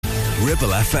Ribble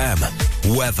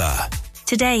FM. Weather.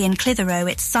 Today in Clitheroe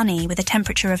it's sunny with a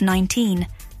temperature of 19.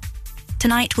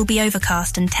 Tonight will be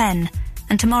overcast and 10,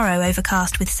 and tomorrow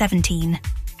overcast with 17.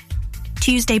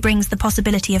 Tuesday brings the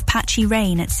possibility of patchy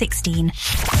rain at 16.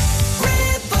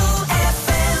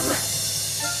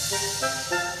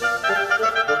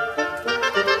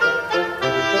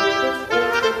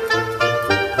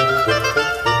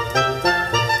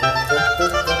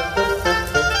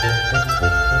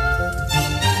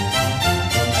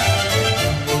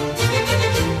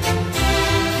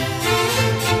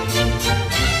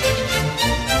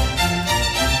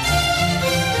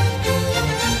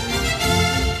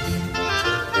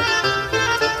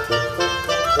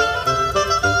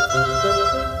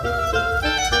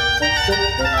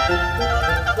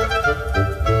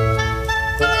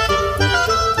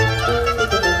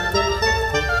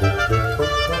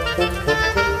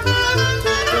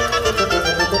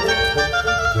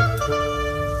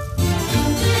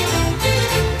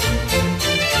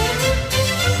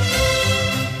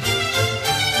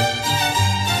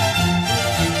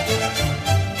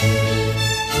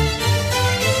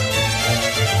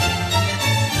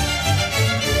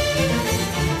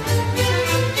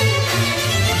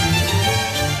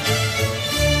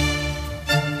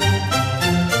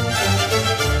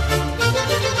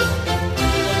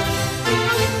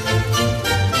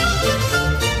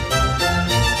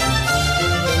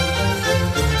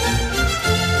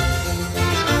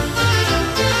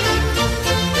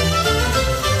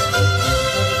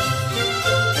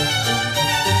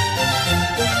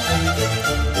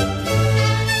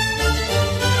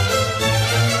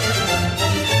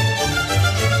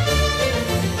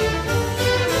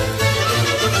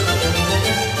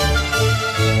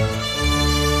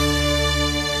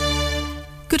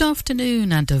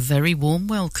 Afternoon and a very warm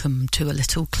welcome to a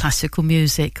little classical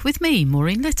music with me,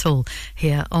 Maureen Little,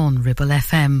 here on Ribble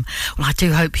FM. Well, I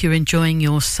do hope you're enjoying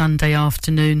your Sunday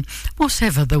afternoon,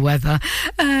 whatever the weather.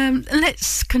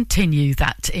 Let's continue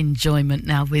that enjoyment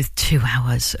now with 2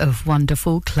 hours of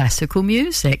wonderful classical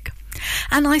music.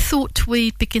 And I thought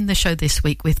we'd begin the show this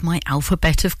week with my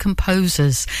alphabet of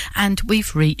composers, and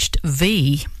we've reached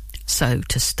V. So,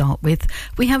 to start with,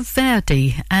 we have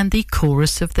Verdi and the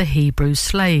Chorus of the Hebrew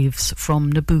Slaves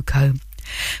from Nabucco.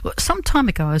 Well, some time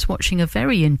ago I was watching a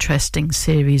very interesting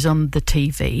series on the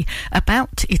TV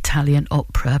about Italian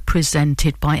opera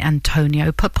presented by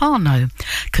Antonio Pappano,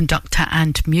 conductor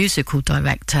and musical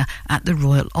director at the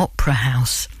Royal Opera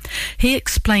House. He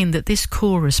explained that this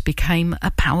chorus became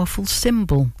a powerful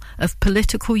symbol of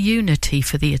political unity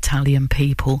for the Italian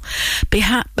people.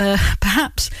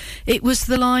 Perhaps it was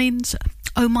the lines,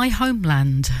 "Oh, my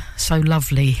homeland, so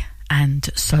lovely and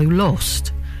so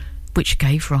lost," which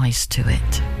gave rise to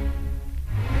it.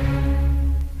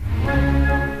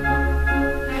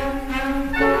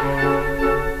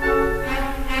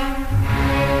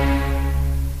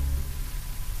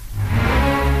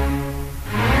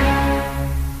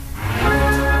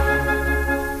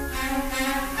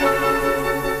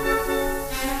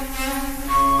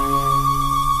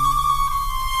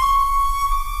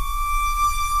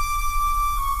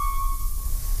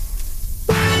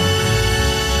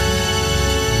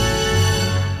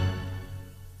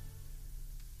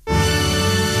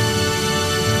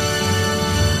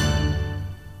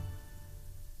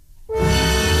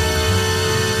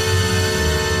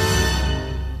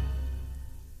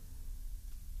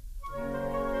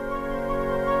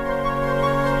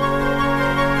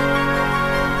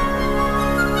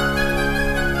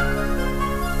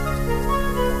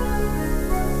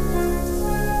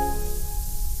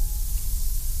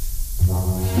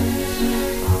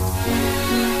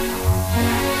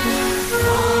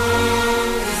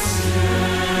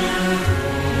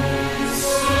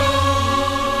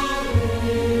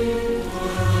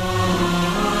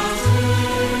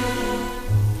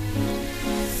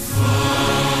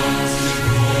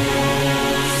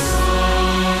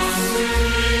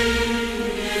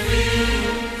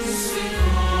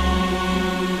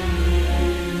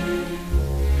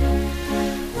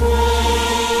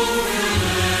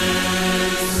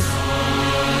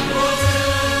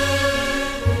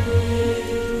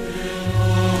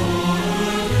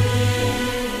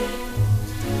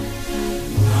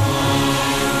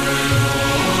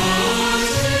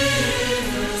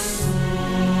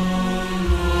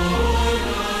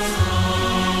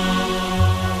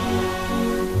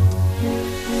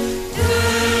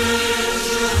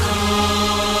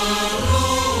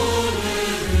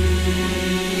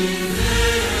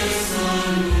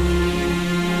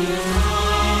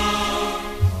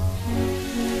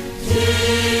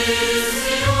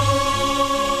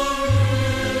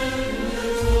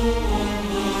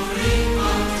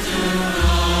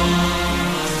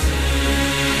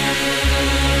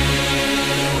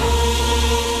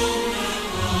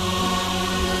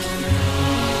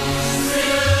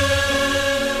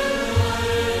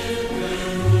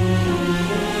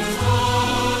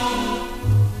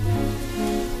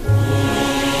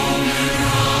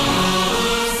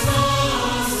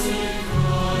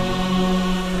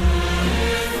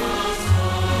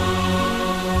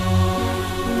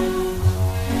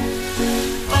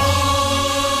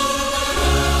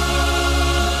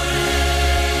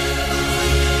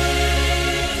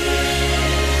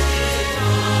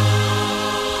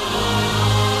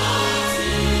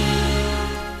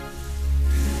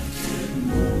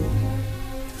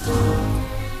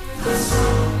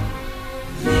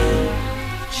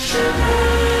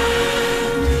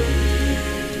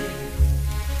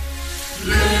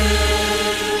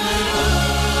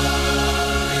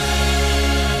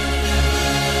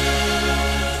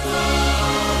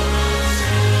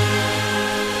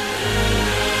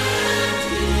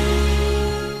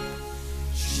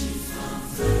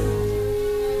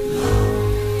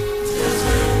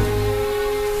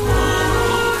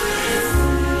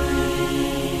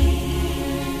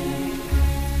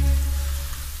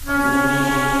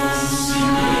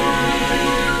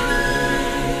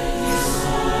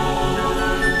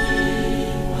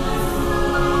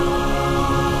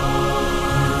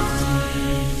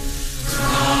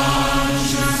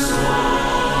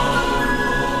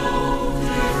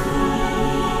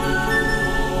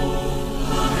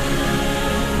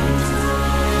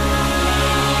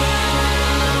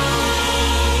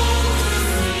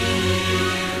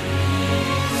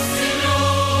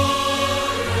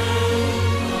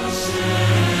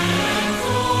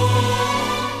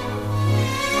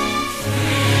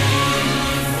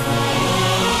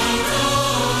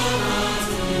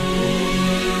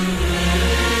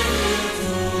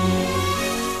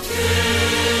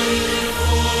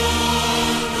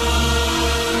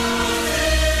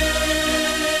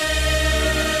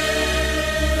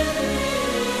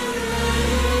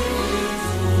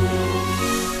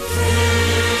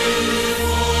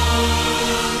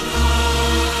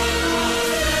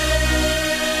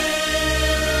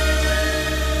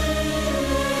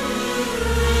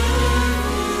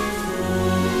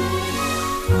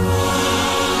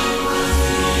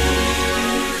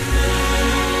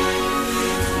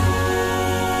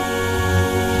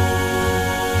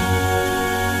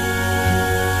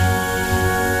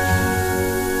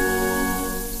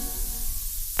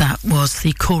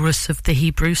 was the chorus of the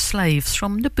Hebrew Slaves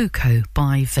from Nabucco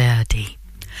by Verdi.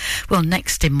 Well,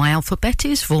 next in my alphabet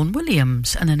is Vaughan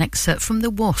Williams and an excerpt from The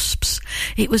Wasps.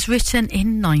 It was written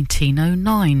in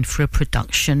 1909 for a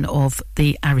production of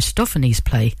the Aristophanes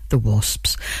play The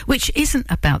Wasps, which isn't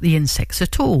about the insects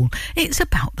at all. It's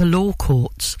about the law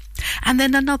courts. And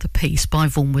then another piece by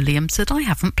Vaughan Williams that I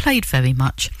haven't played very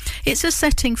much. It's a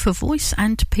setting for voice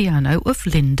and piano of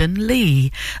Lyndon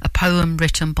Lee, a poem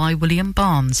written by William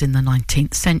Barnes in the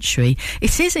 19th century.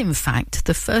 It is, in fact,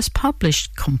 the first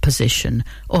published composition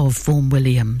of Vaughan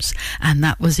Williams, and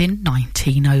that was in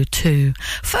 1902.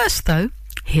 First, though,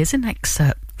 here's an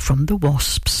excerpt from The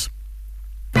Wasps.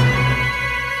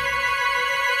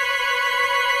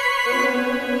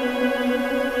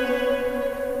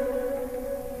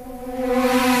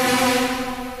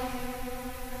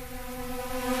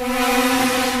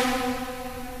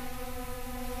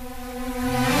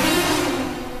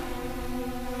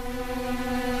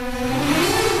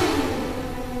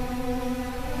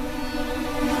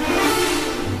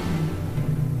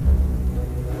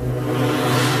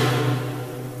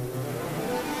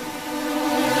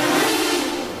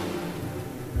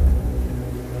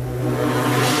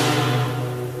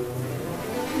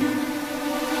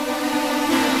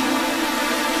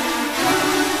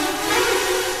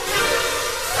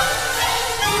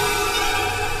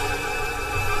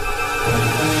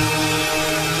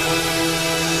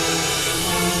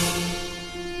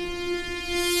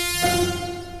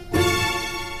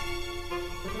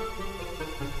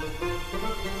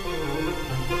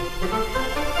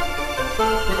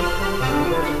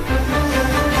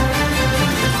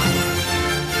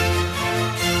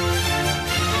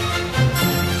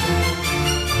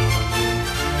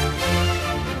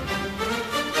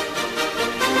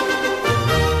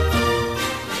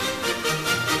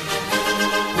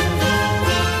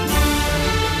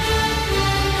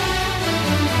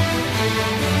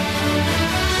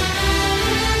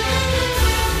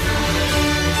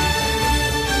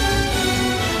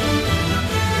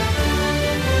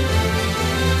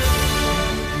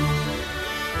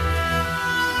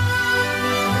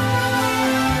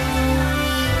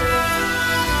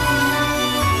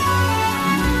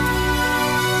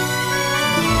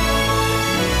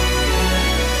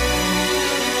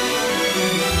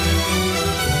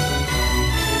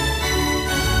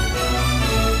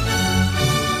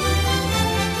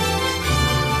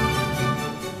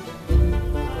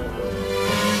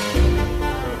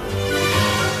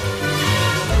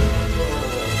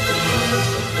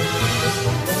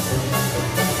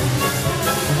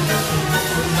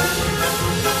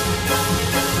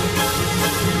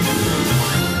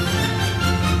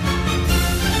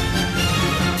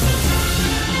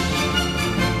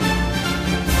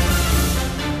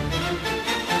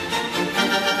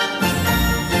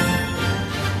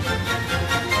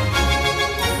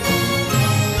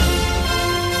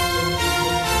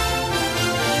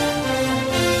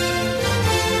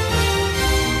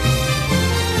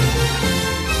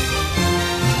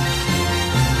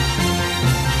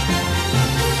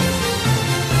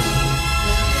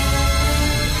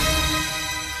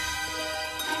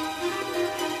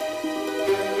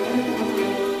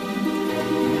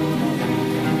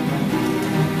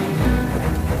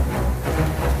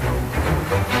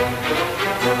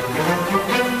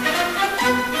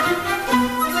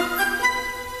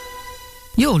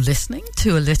 You're listening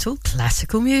to a little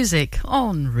classical music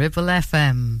on Ribble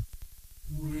FM.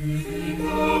 Free.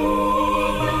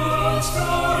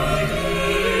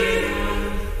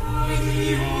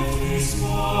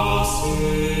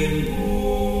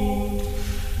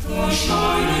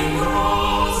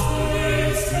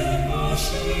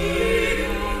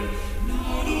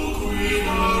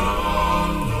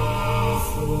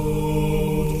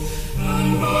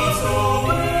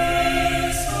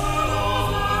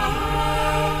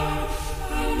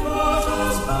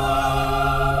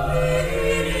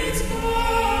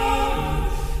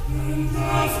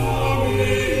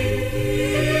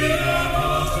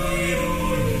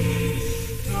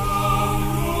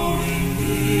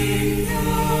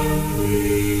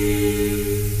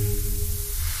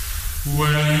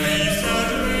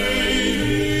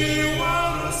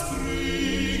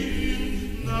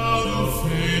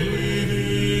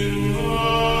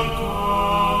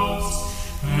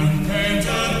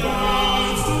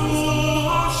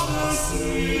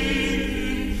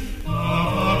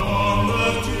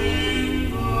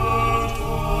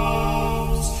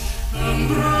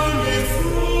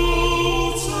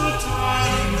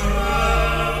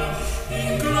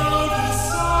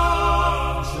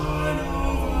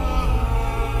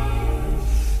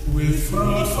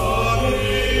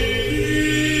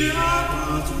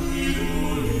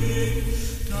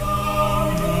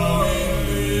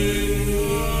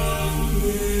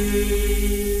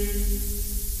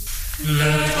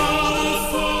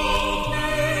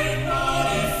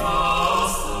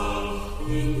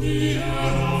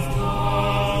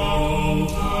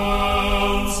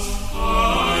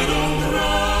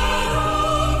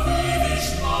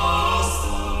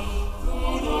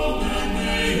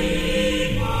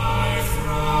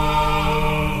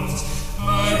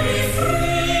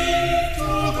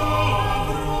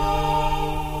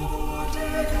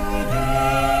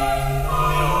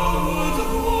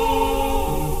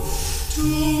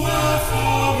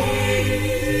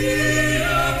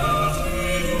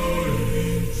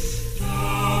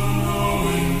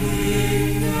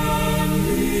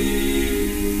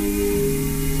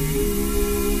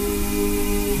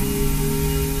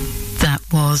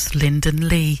 was Lyndon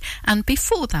Lee, and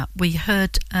before that we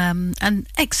heard an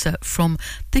excerpt from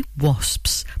The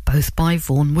Wasps, both by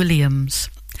Vaughan Williams.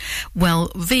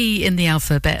 Well, V in the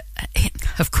alphabet,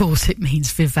 of course it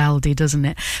means Vivaldi, doesn't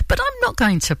it? But I'm not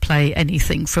going to play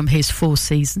anything from his Four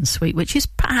Seasons Suite, which is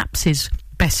perhaps his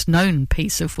best known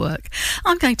piece of work.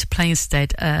 I'm going to play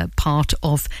instead part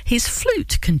of his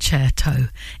flute concerto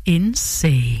in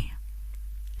C.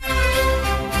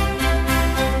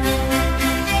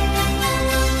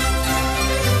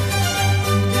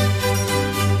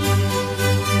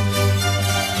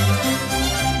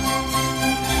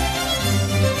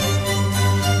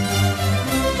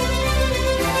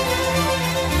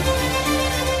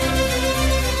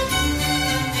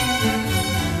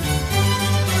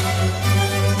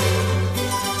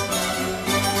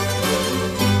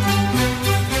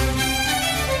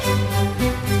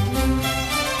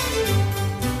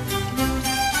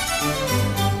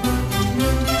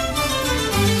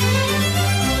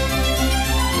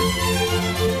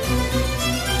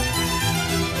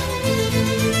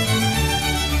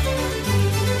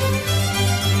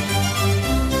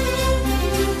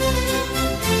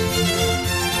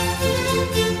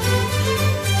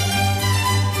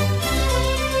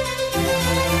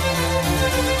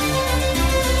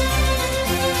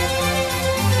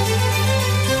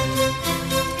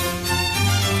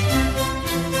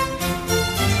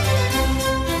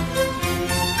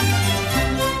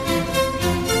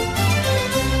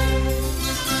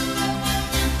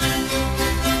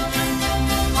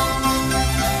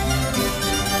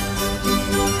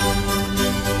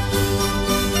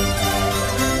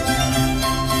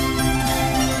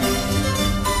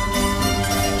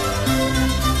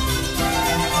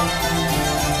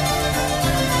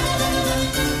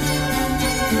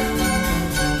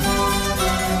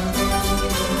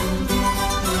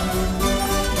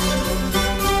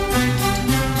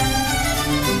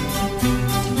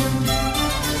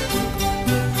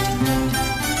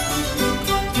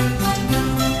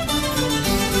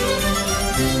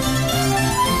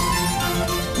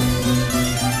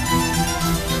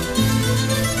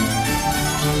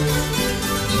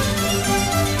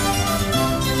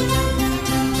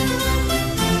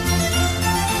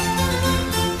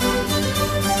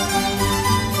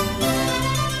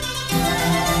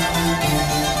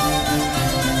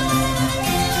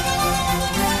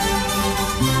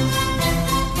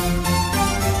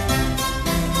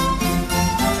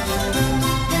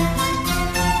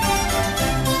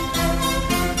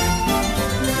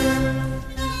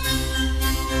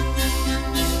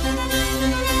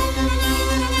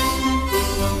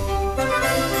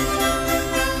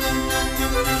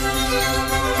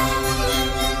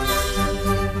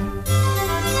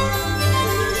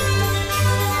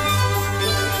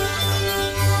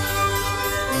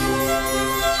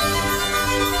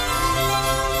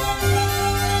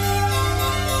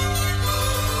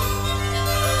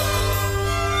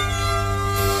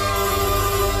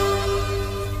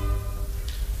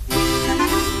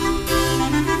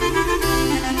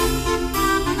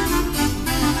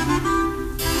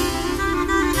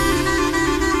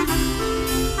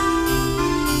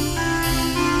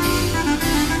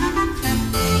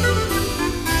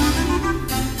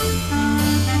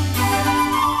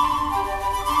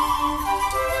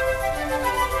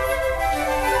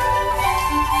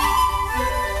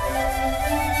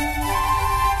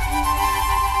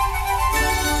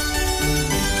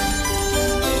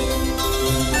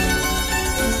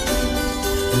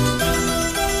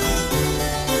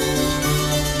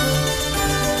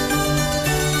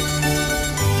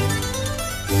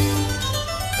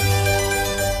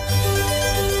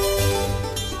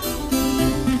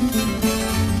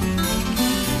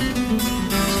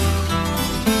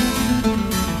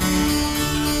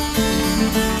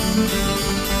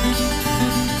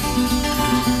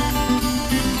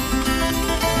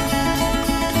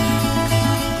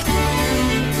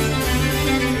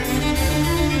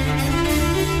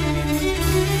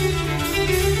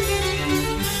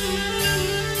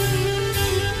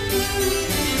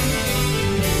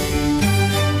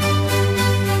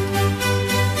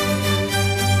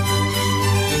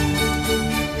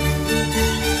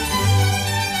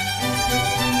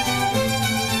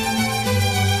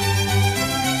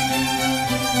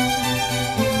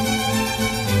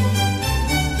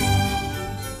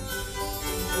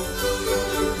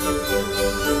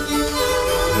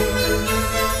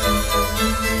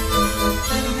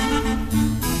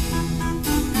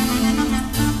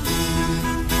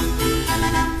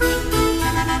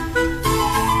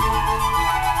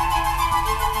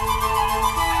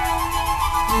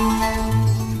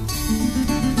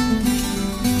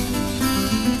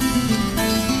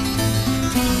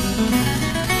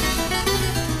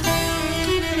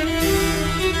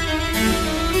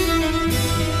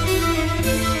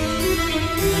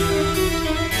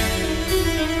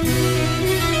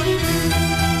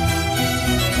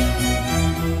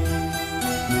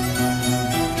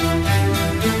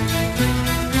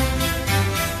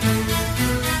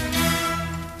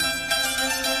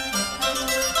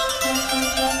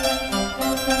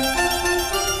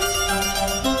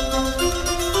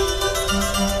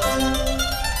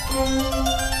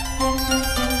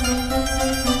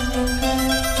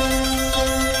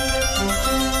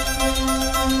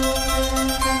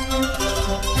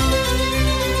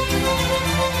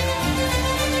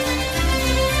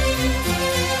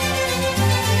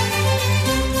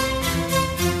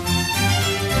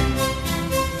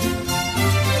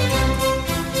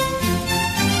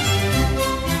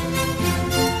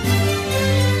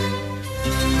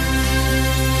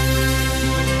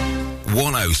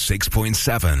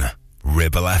 106.7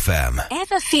 Ribble FM.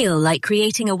 Ever feel like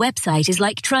creating a website is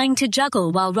like trying to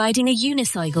juggle while riding a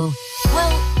unicycle?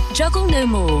 Well, juggle no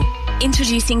more.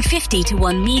 Introducing 50 to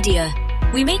 1 Media.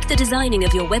 We make the designing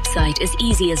of your website as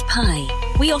easy as pie.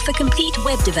 We offer complete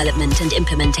web development and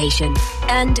implementation.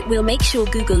 And we'll make sure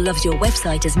Google loves your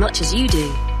website as much as you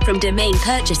do. From domain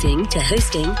purchasing to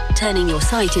hosting, turning your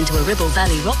site into a Ribble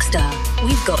Valley rockstar,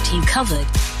 we've got you covered.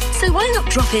 So why not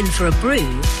drop in for a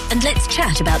brew and let's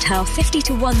chat about how 50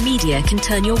 to 1 Media can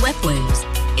turn your web woes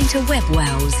into web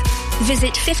wows.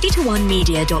 Visit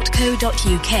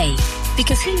 50to1media.co.uk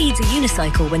because who needs a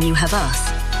unicycle when you have us?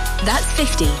 That's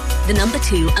 50, the number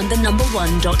 2 and the number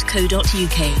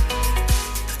 1.co.uk.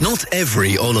 Not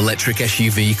every all-electric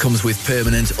SUV comes with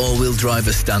permanent all-wheel drive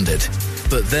as standard.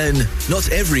 But then,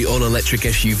 not every all-electric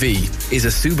SUV is a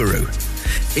Subaru.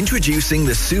 Introducing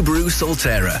the Subaru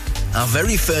Solterra, our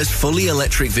very first fully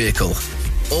electric vehicle.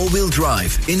 All-wheel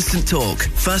drive, instant torque,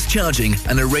 fast charging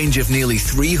and a range of nearly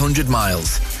 300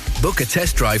 miles. Book a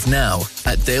test drive now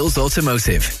at Dales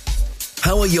Automotive.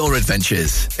 Power your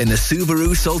adventures in the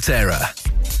Subaru Solterra.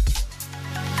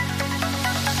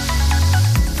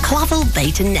 Clavel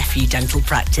Bait & Nephew Dental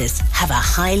Practice have a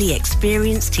highly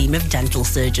experienced team of dental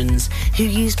surgeons who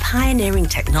use pioneering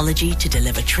technology to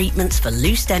deliver treatments for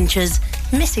loose dentures,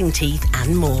 missing teeth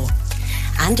and more.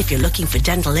 And if you're looking for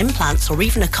dental implants or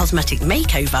even a cosmetic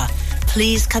makeover,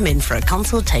 please come in for a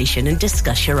consultation and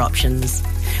discuss your options.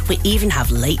 We even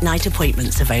have late night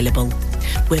appointments available.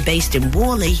 We're based in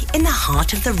Worley in the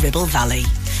heart of the Ribble Valley.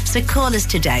 So call us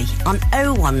today on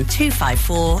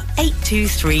 01254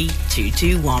 823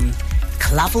 221.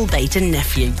 Clavel Bait &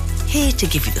 Nephew, here to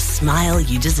give you the smile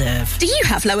you deserve. Do you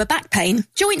have lower back pain,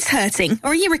 joints hurting, or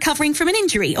are you recovering from an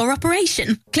injury or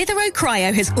operation? Clitheroe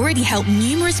Cryo has already helped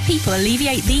numerous people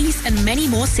alleviate these and many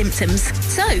more symptoms.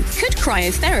 So, could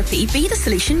cryotherapy be the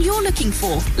solution you're looking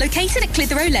for? Located at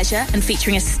Clitheroe Leisure and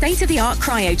featuring a state-of-the-art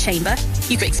cryo chamber,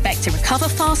 you can expect to recover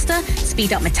faster,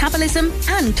 speed up metabolism,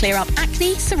 and clear up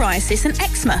acne, psoriasis, and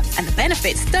eczema. And the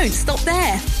benefits don't stop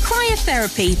there.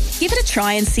 Cryotherapy. Give it a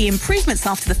try and see improvements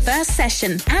after the first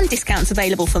session, and discounts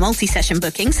available for multi-session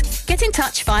bookings. Get in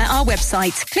touch via our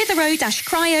website,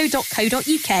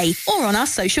 clitheroe-cryo.co.uk, or on our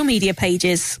social media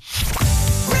pages.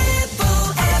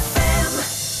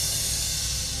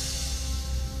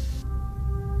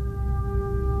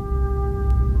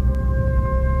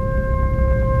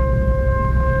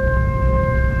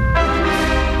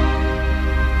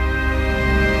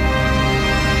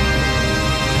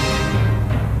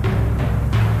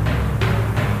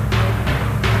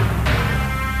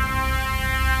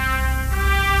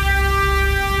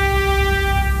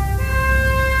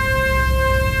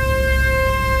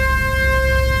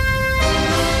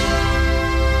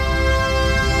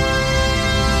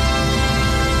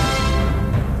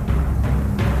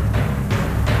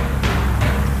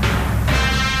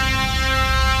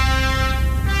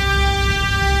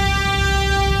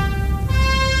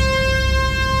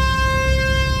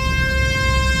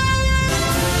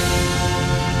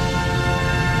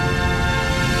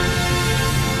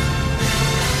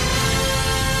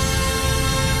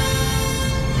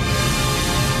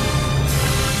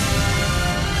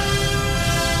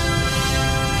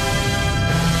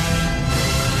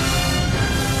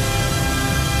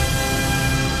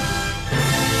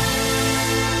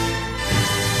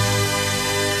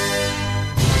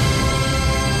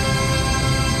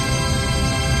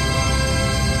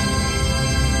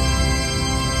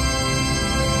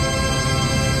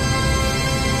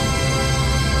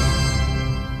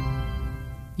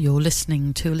 You're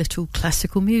listening to a little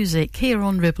classical music here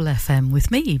on Ribble FM with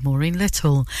me, Maureen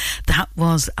Little. That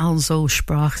was Also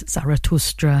sprach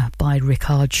Zarathustra by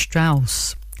Richard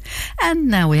Strauss. And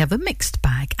now we have a mixed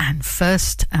bag, and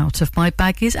first out of my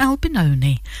bag is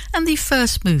Albinoni and the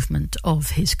first movement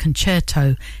of his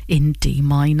concerto in D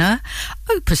minor,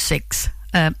 Opus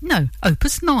 9,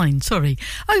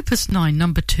 Opus 9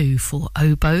 number 2 for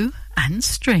oboe and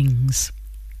strings.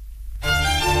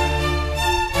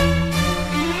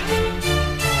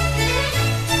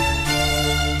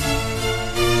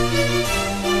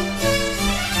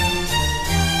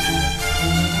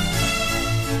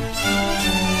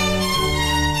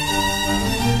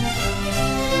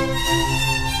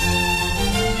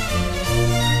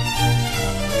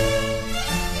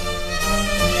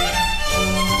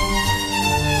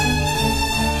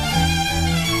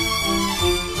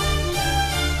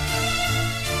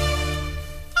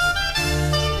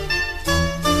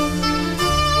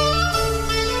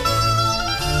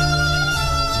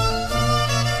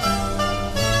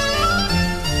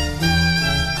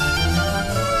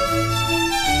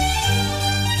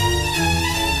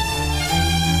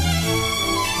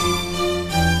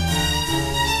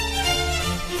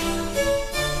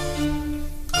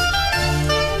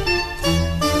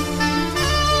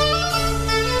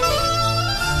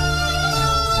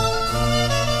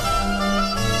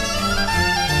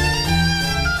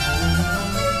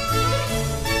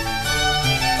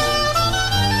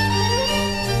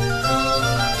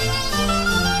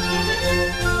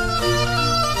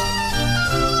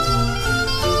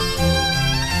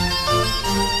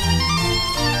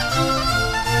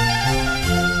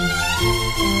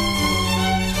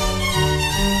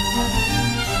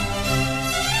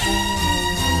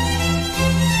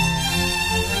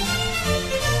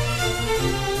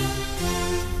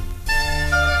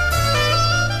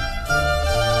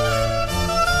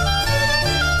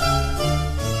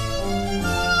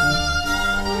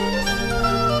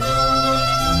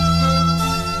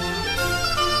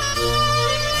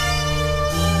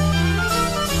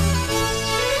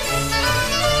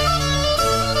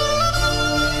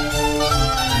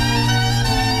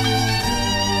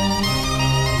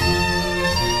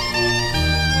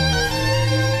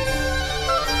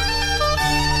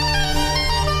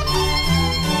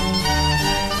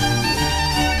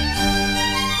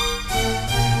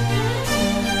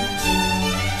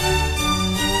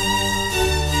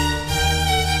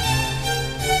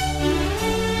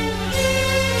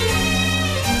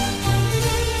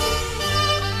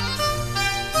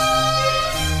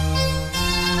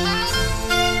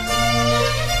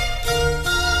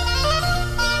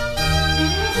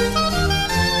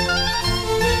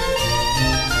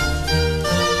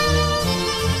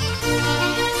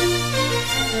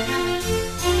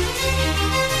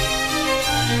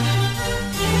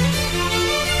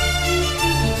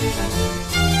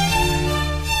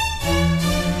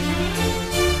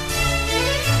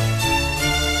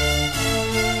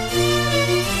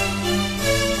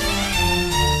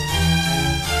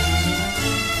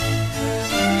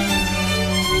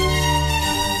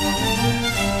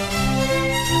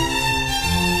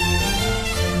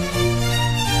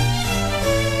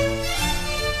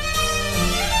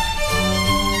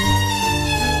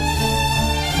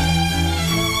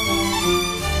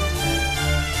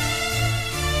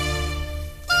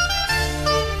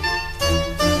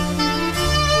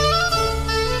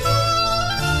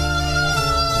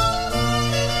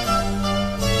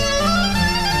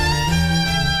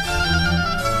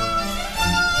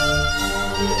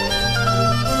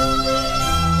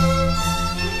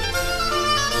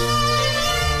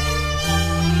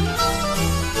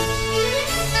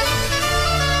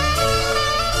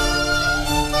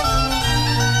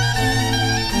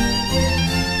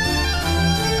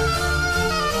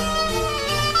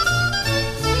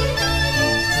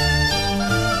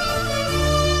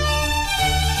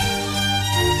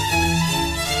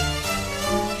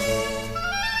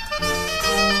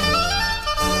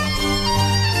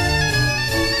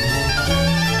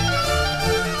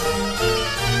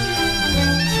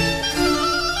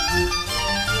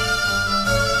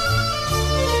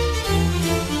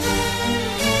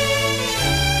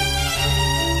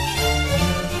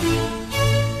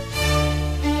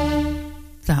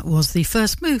 was the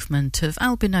first movement of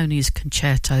Albinoni's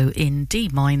concerto in D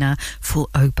minor for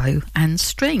oboe and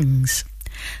strings.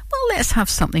 Well, let's have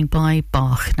something by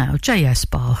Bach now, J.S.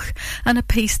 Bach, and a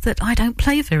piece that I don't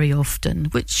play very often,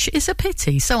 which is a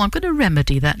pity, so I'm going to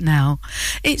remedy that now.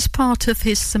 It's part of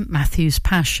his St. Matthew's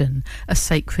Passion, a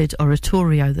sacred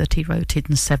oratorio that he wrote in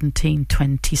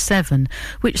 1727,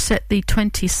 which set the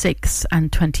 26th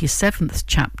and 27th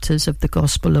chapters of the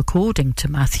Gospel according to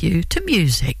Matthew to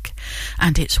music,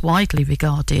 and it's widely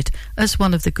regarded as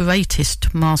one of the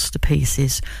greatest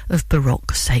masterpieces of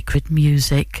Baroque sacred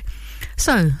music.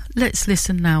 So, let's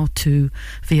listen now to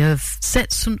Wir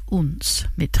setzen uns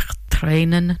mit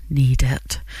Tränen nieder.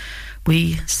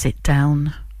 We sit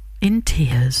down in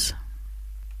tears.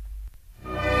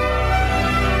 Yes.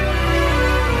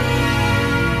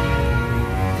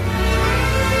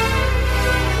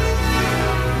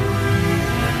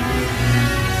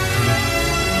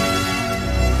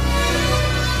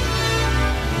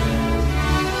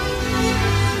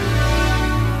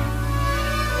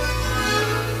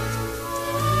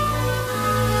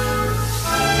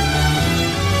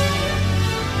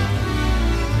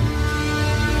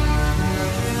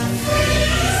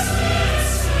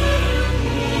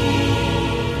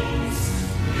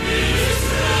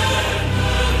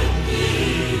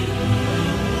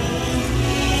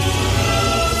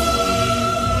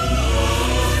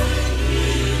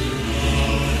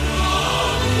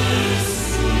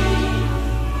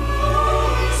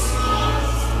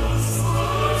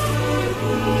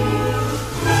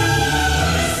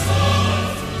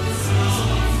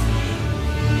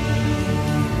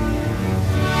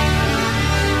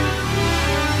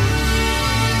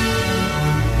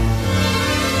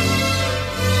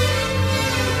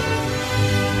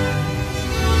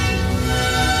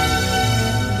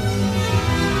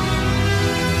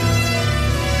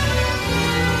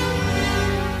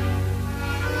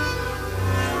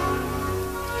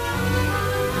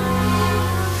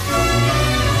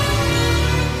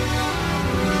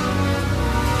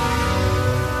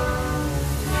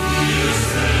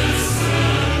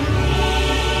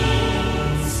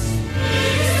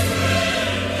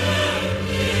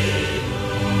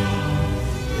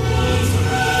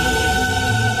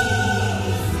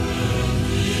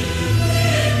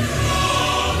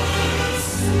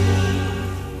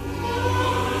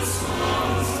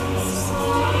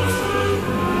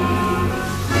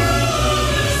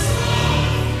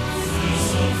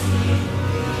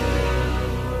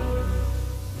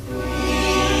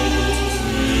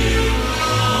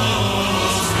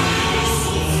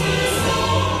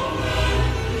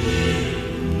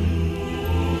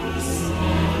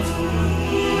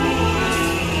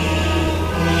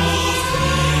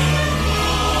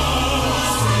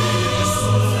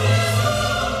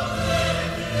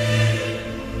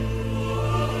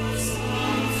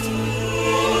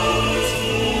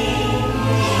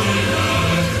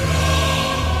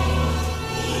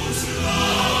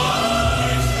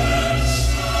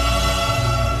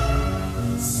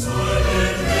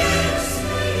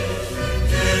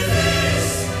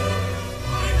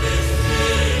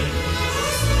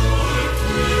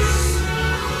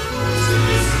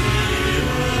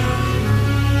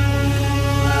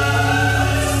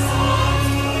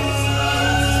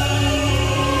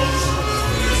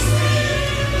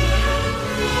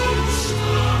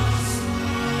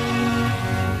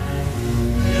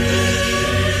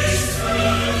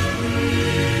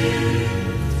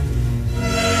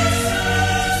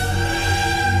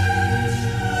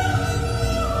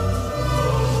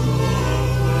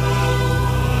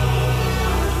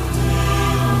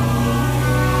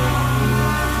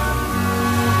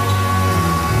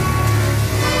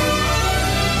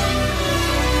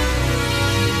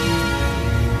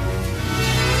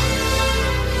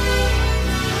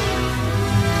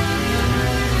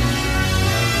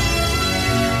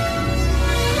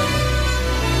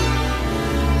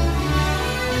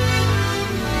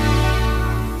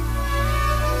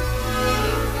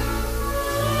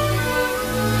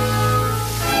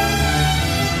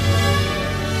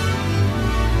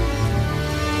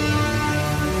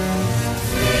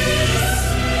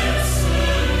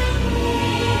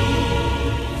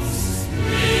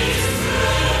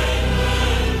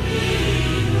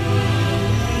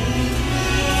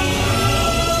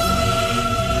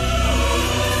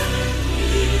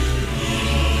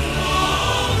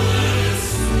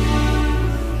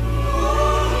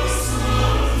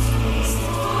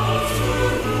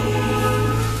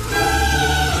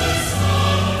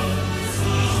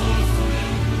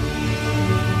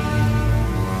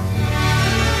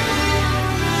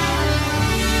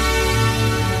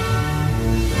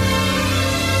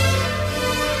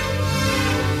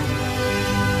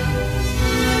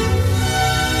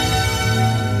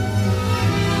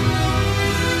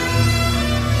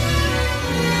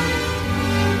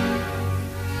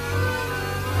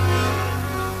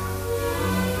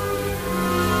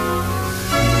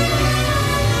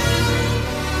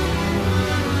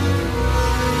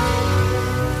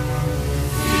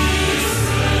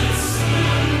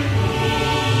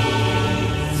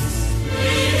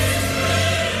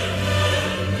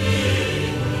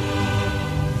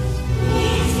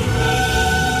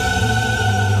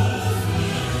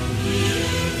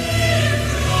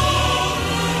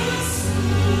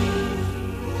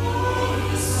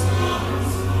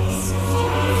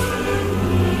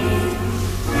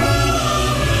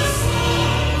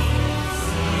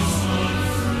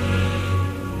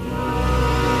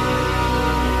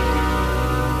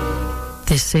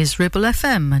 This is Ribble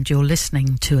FM and you're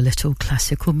listening to a little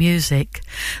classical music.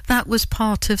 That was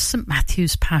part of St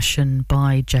Matthew's Passion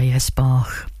by J.S.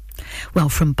 Bach. Well,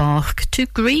 from Bach to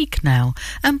Grieg now,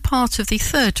 and part of the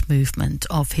third movement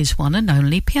of his one and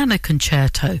only piano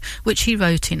concerto, which he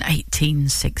wrote in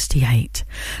 1868.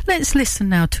 Let's listen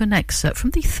now to an excerpt from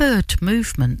the third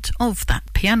movement of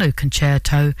that piano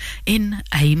concerto in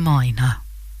A minor.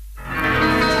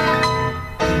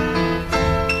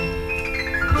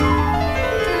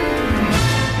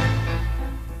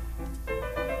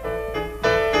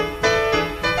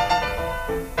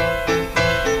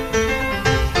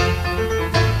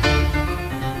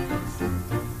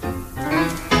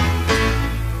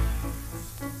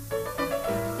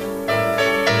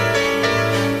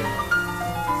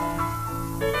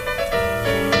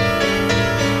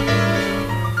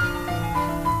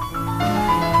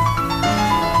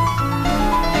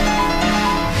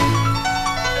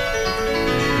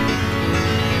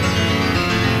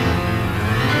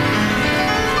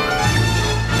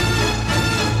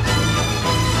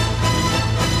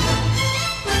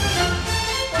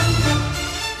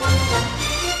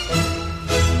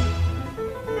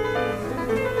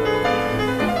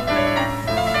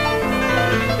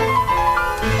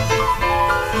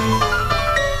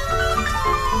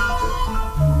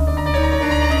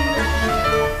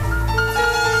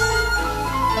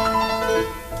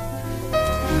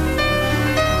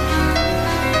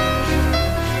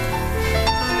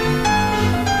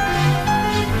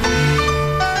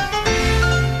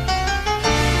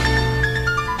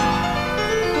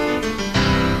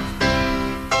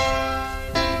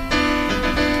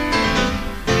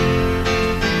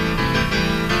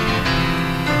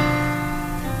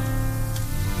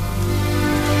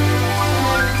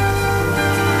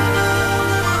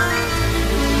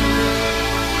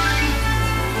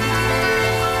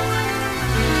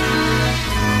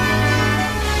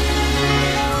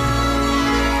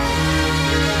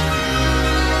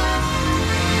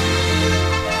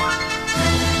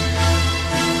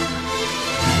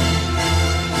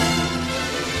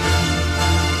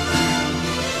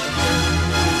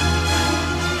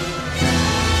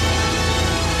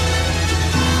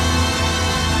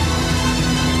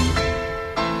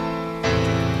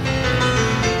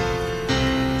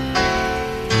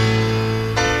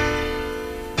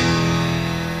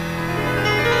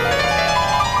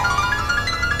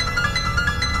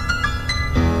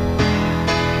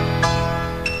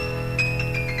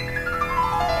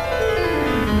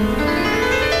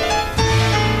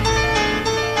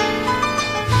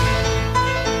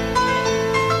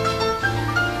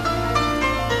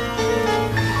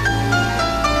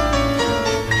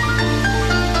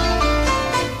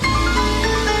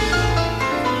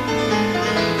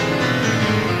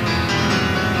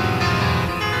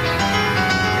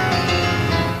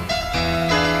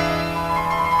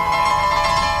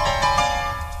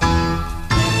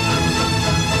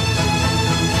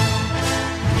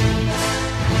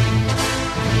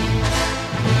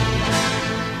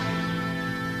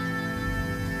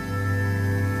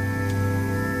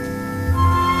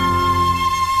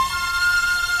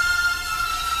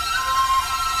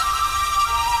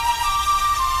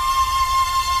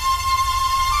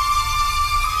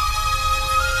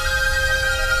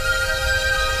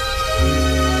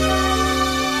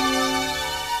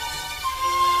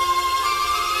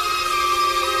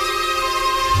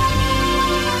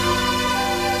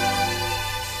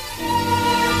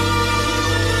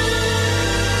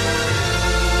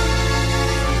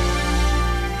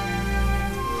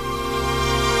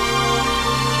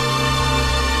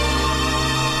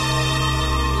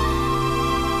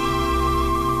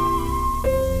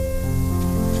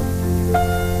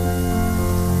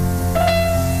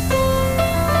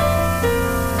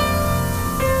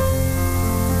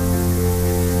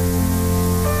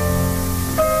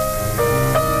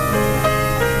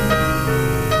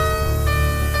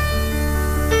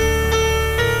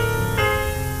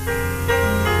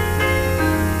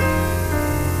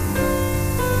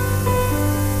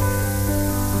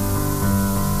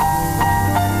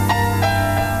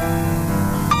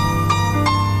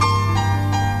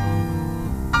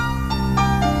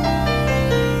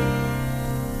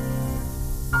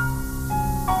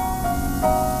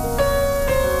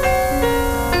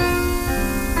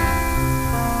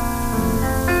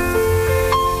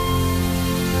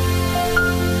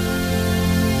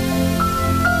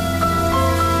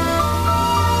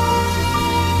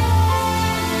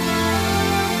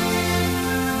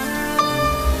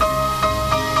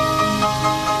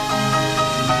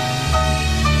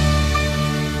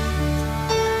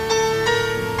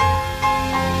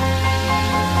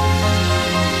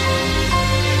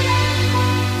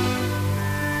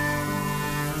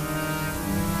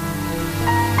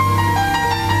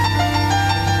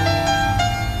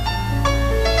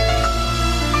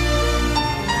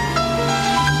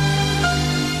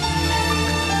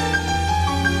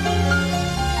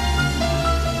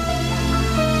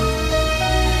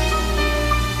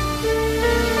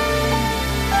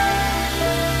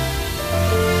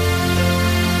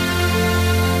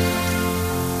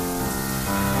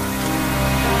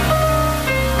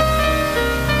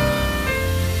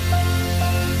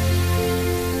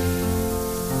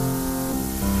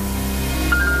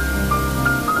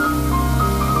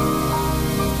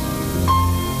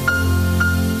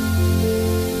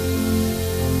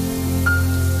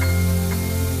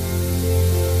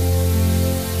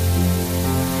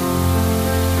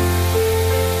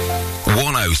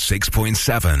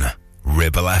 106.7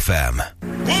 Ribble FM.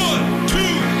 1, 2, 3,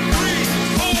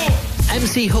 4.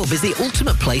 MC Hub is the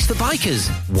ultimate place for bikers.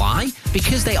 Why?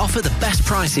 Because they offer the best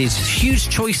prices, huge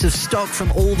choice of stock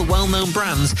from all the well-known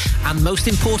brands, and most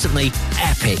importantly,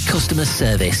 epic customer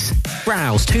service.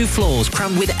 Browse 2 floors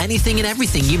crammed with anything and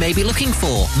everything you may be looking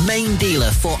for. Main dealer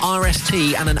for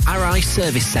RST and an RI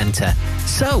service centre.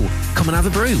 So, come and have a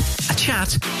brew, a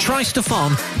chat, try stuff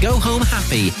on, go home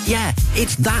happy. Yeah,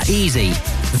 it's that easy.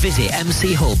 Visit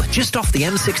MC Hub, just off the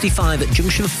M65 at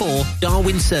Junction 4,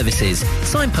 Darwin Services.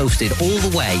 Signposted all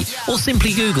the way, or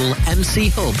simply Google MC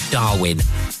Hub Darwin.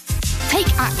 Take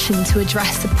action to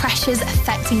address the pressures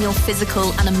affecting your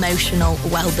physical and emotional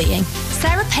well-being.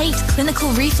 Sarah Pate Clinical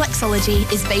Reflexology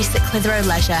is based at Clitheroe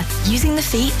Leisure. Using the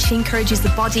feet, she encourages the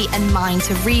body and mind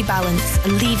to rebalance,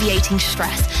 alleviating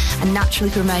stress and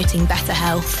naturally promoting better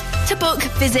health. To book,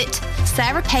 visit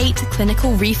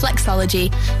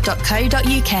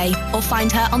sarahpateclinicalreflexology.co.uk or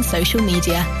find her on social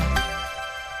media.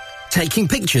 Taking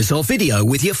pictures or video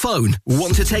with your phone?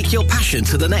 Want to take your passion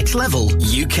to the next level?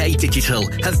 UK Digital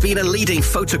have been a leading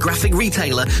photographic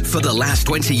retailer for the last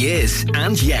 20 years.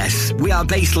 And yes, we are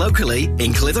based locally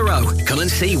in Clitheroe. Come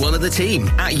and see one of the team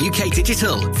at UK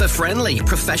Digital for friendly,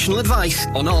 professional advice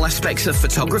on all aspects of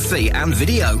photography and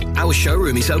video. Our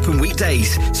showroom is open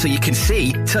weekdays, so you can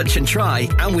see, touch and try.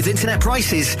 And with internet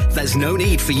prices, there's no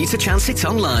need for you to chance it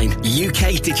online.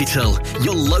 UK Digital,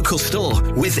 your local store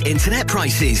with internet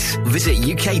prices. Visit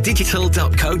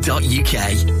ukdigital.co.uk.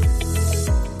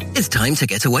 It's time to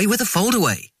get away with a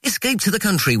foldaway. Escape to the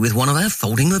country with one of our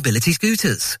folding mobility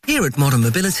scooters. Here at Modern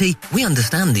Mobility, we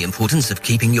understand the importance of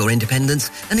keeping your independence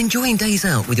and enjoying days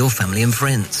out with your family and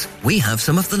friends. We have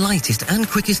some of the lightest and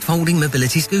quickest folding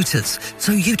mobility scooters,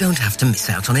 so you don't have to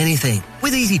miss out on anything.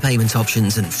 With easy payment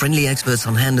options and friendly experts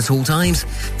on hand at all times,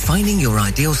 finding your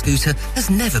ideal scooter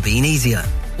has never been easier.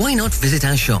 Why not visit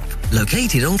our shop,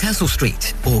 located on Castle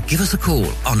Street, or give us a call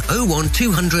on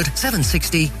 01200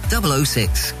 760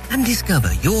 006 and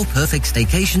discover your perfect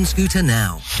staycation scooter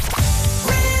now.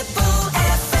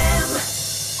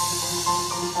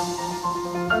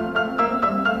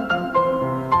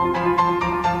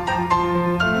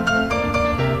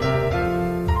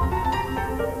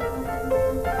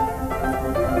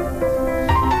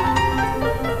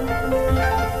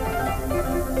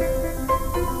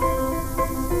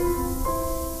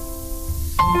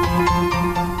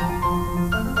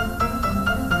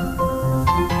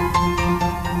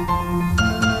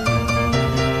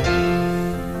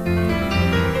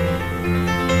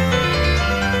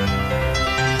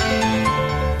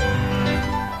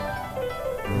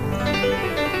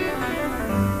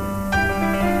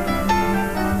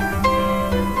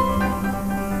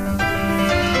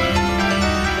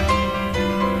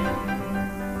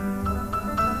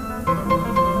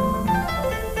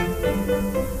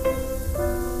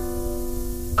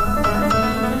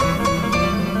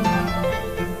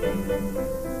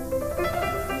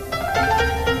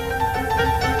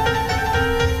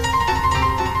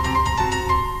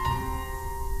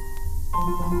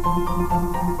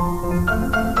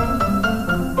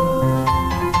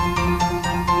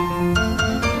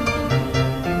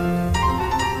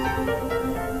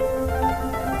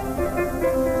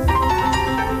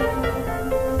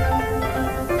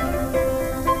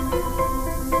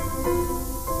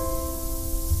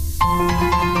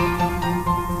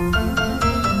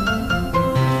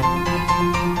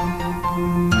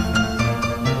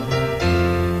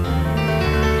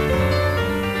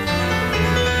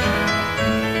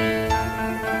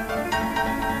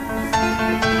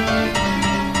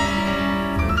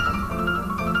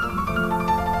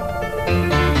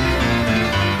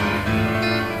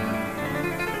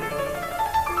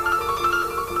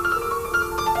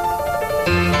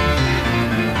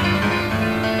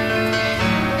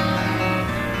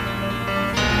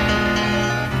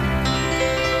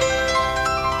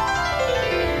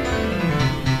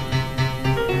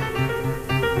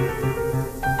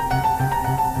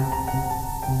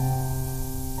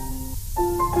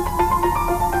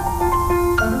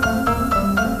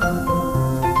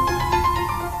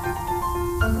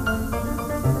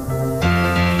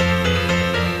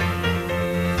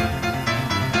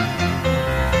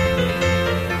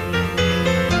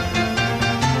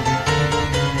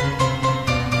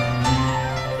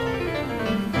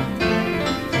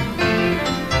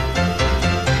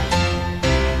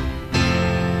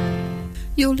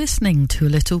 You're listening to a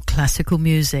little classical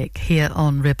music here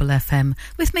on Ribble FM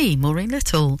with me, Maureen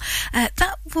Little.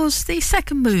 That was the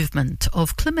second movement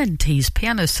of Clementi's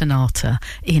Piano Sonata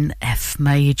in F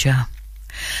major.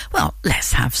 Well,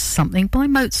 let's have something by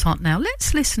Mozart now.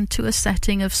 Let's listen to a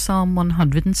setting of Psalm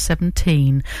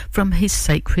 117 from his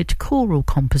sacred choral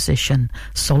composition,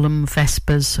 Solemn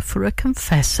Vespers for a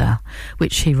Confessor,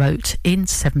 which he wrote in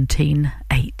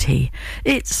 1780.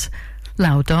 It's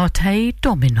Laudate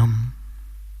Dominum.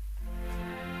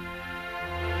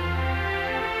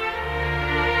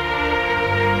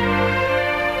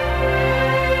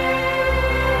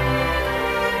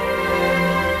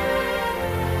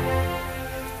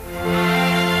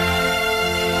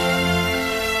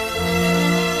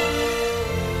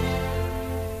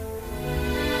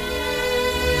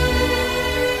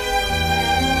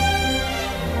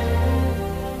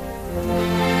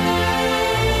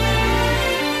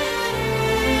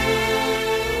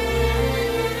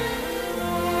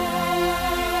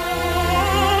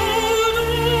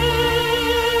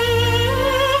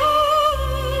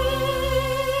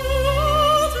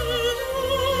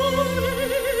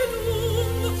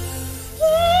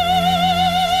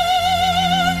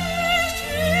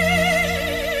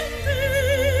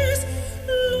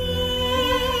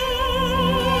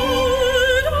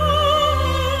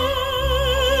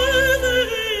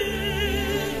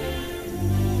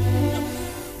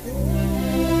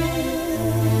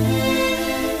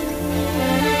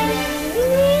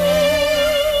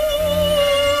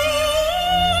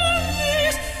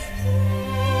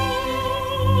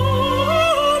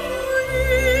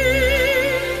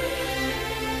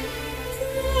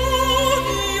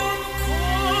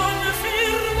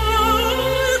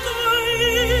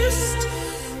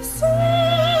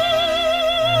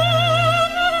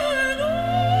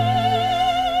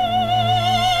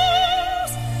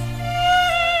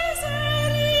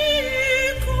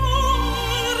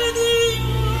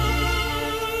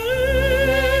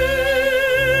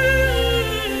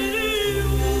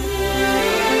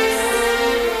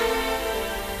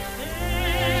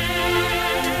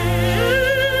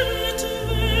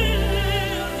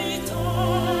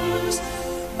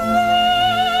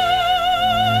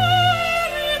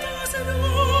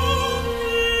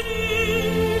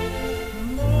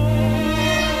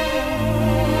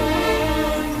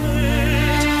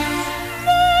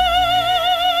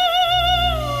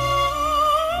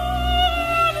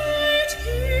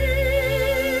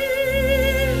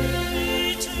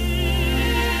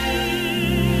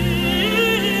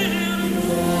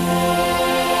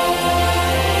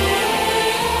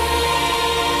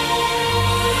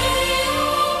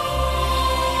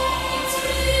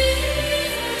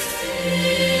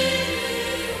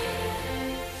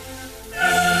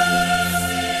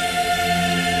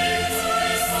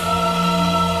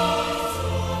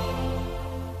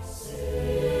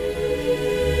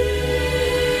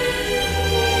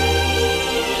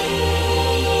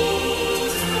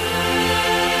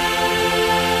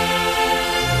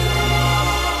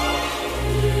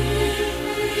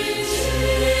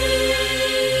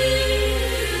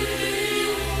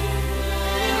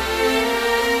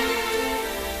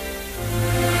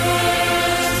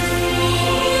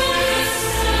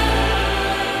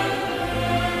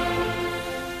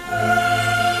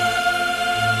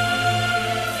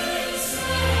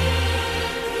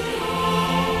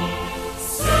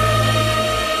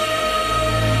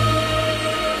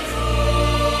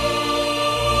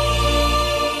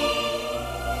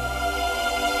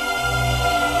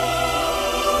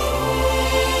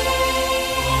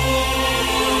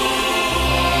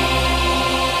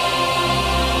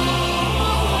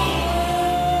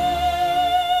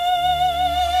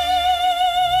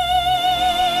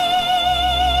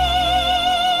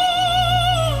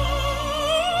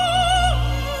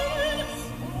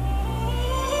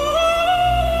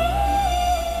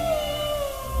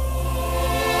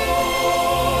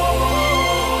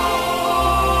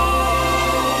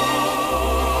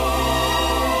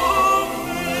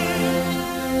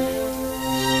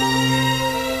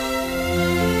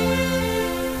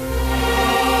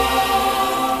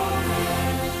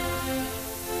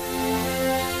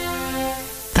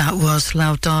 Was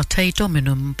Laudate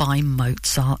Dominum by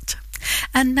Mozart.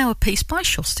 And now a piece by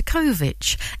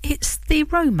Shostakovich. It's the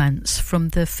romance from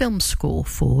the film score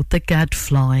for The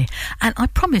Gadfly, and I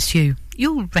promise you,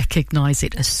 you'll recognise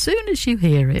it as soon as you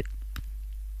hear it.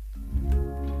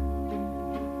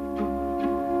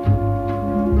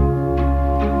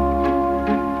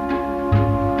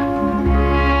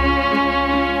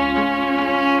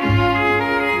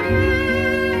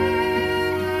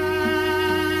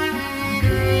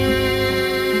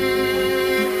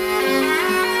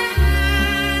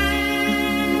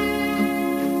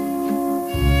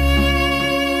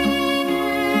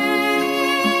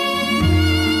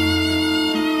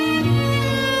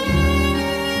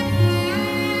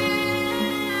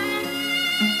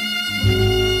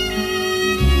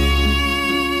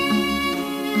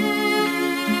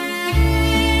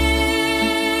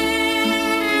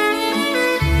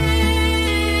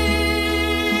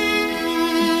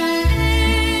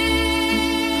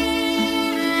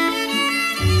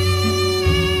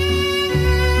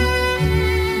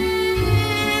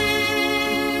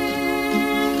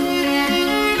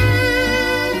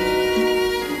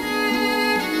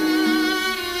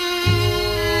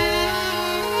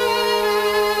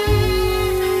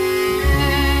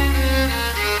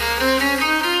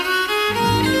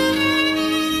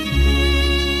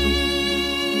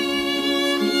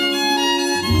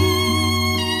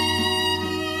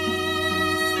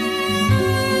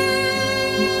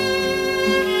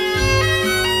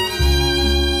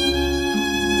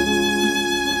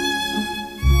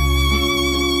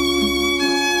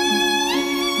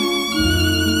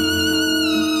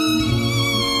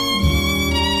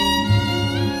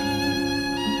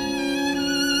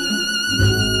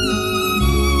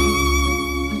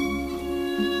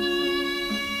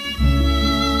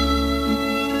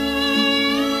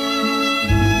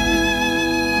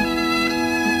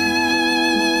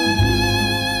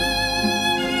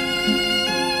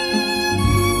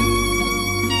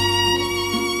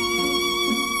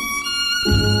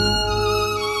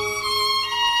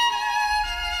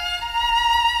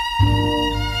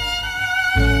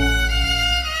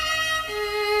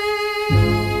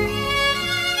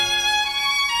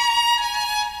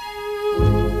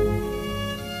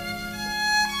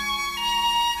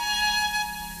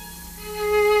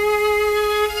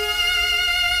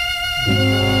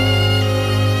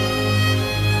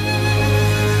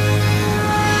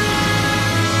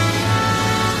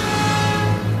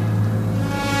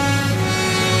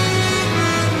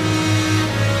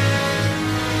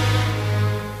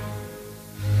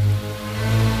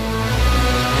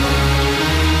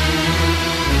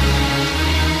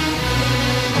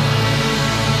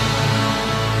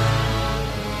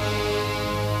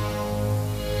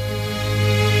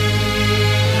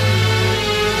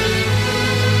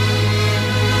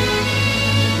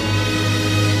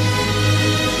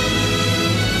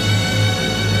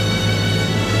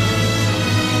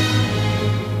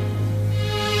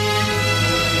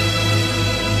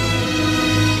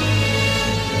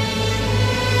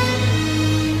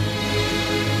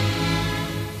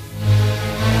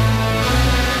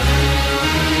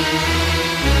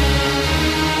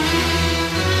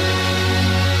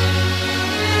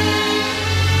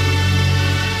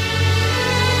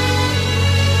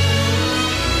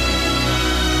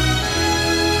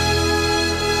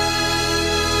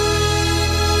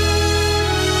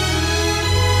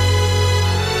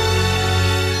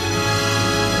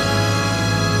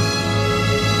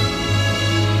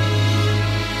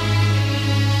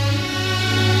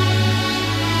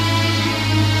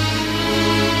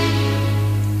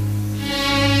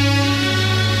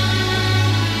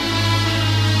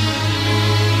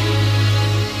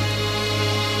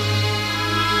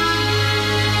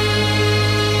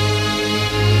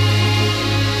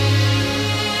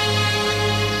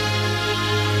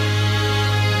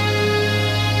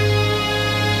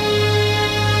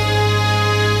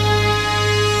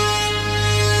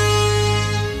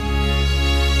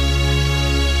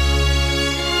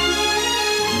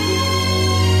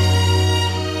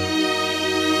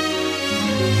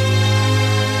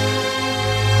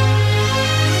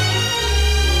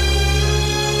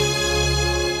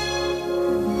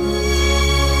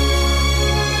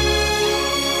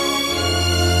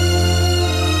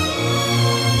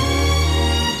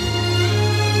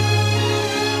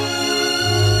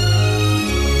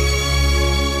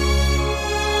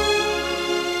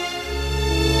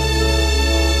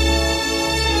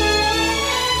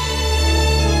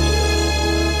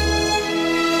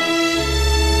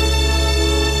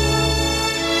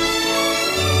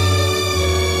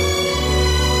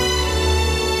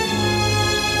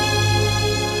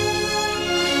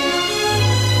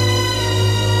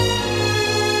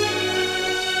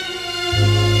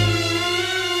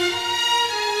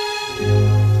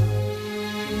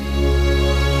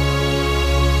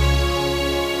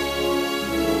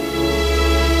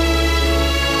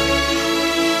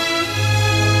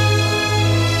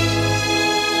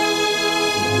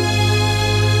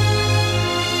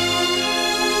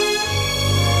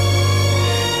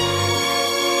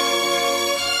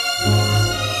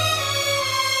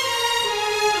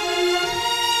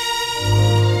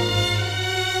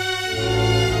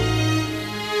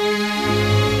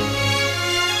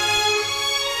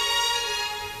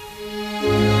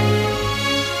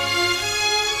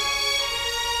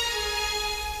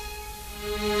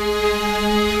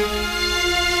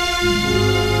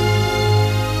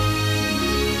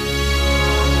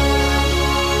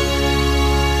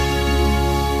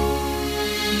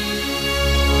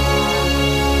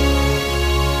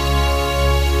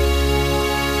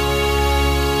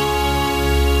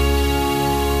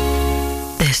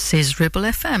 This is Ribble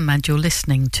FM and you're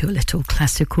listening to a little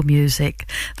classical music.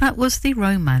 That was The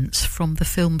Romance from the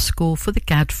film score for The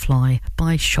Gadfly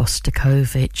by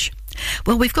Shostakovich.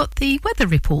 Well, we've got the weather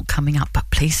report coming up,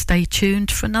 but please stay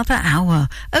tuned for another hour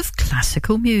of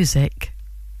classical music.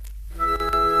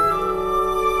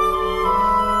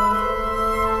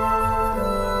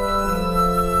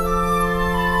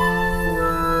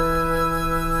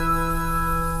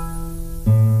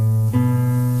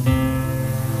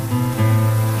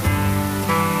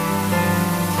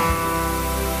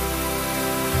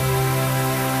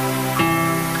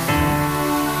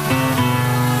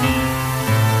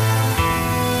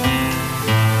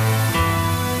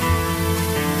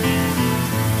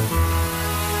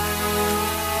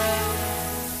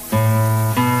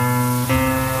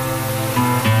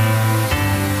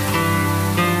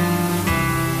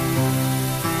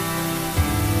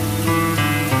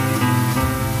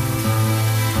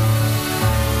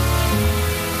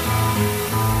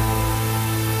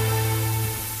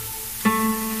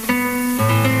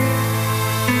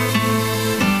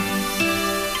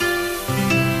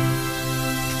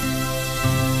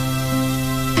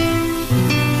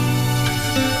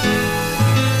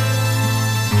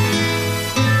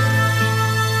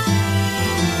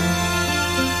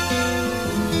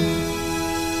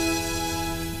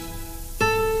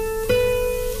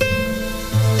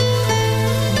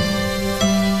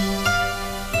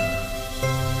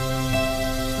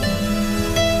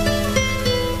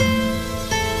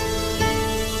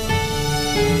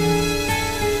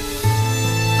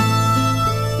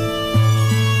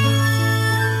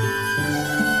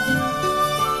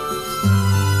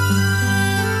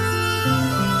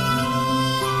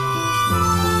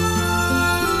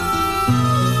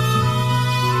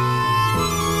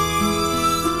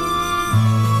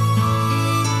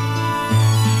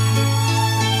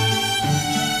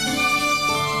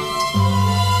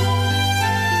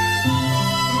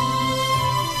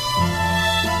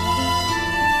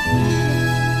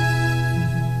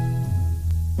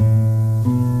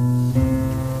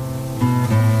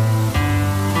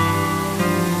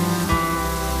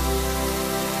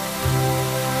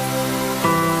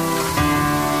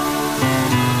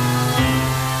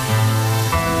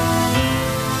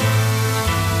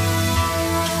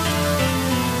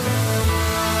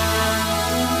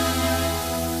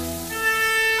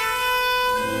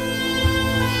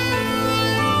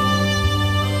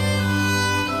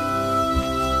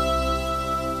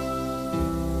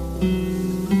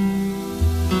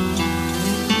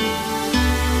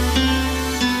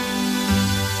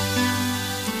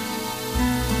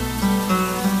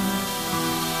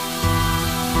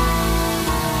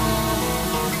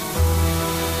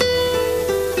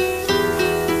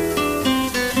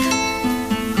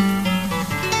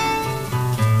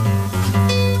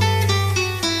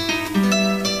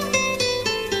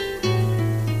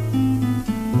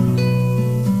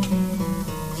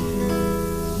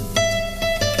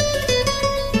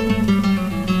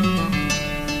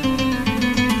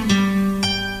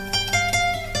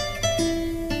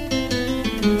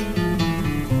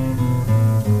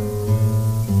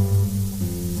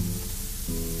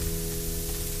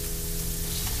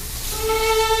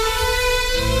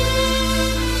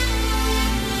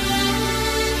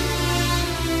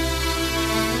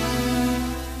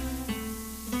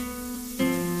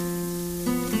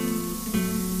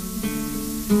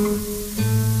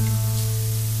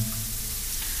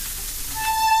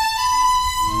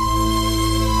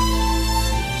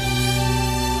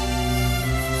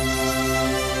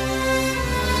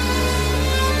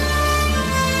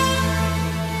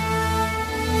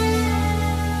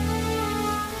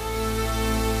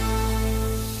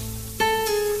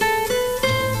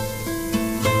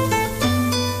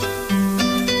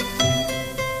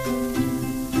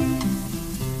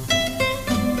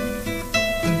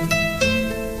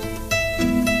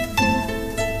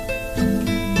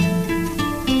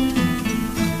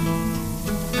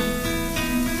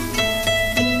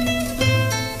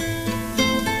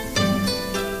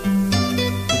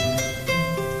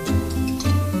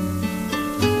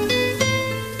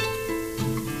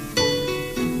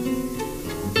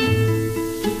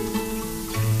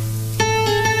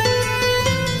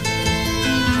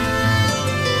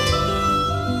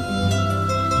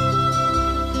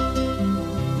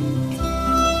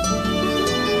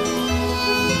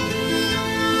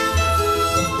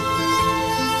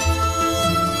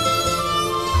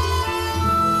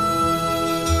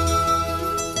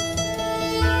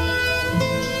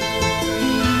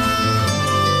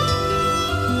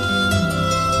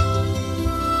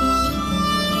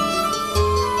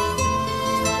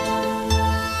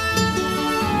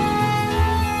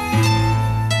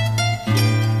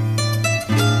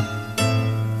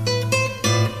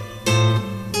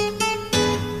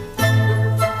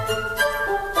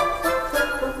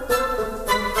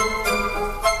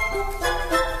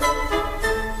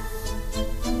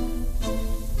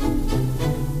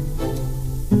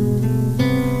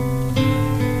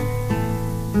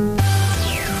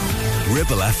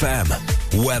 Ribble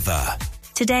FM. Weather.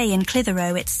 Today in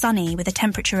Clitheroe it's sunny with a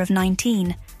temperature of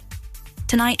 19.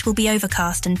 Tonight will be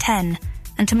overcast and 10,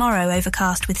 and tomorrow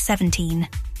overcast with 17.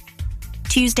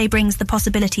 Tuesday brings the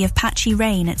possibility of patchy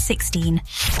rain at 16.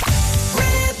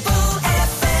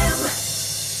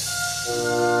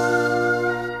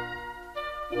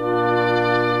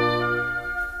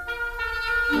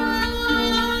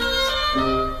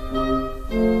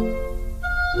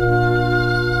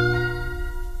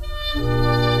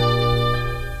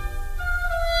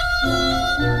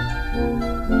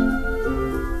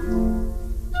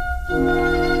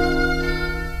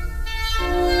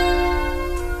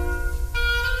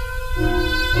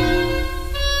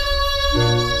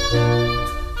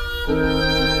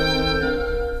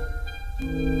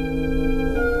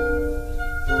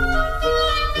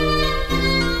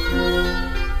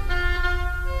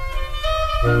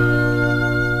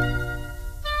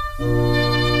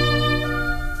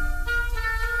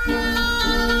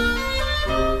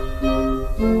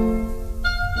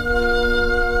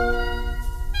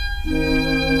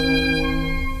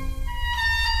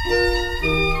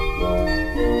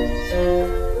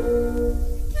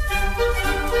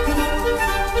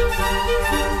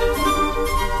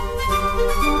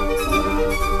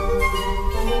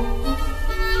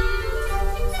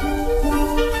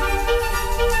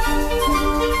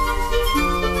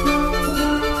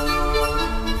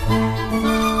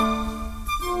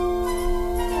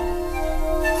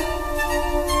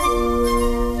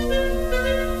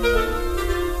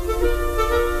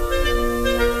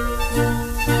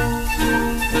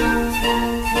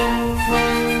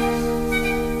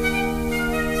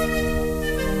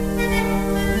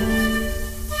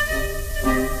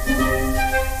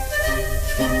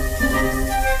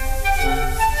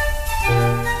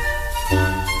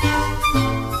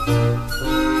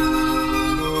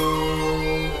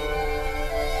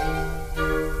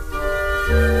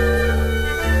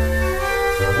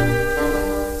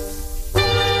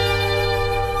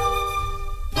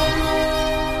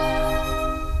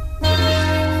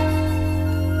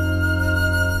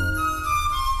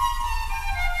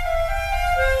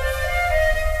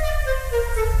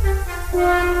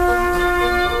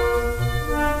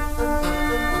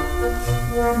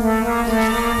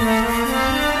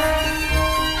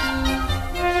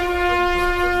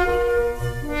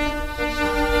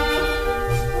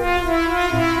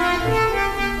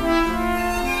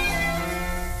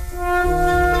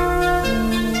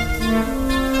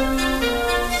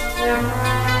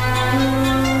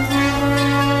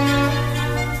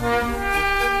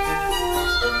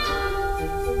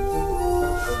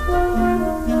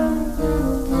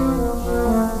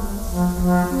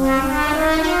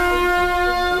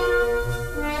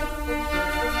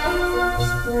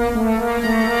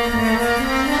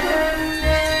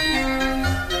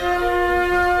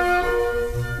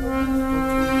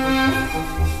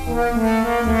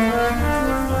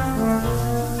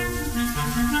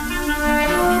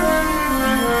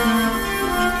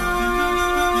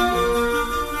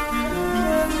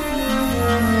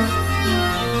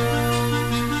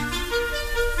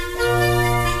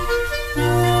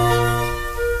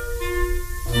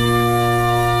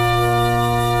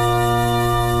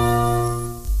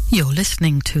 You're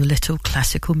listening to a little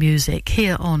classical music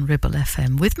here on Ribble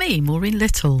FM with me, Maureen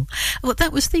Little. Well,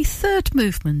 that was the third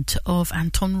movement of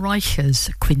Anton Reicher's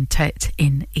quintet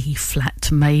in E-flat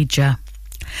major.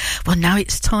 Well, now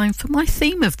it's time for my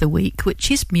theme of the week, which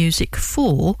is music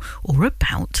for or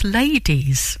about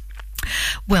ladies.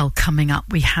 Well, coming up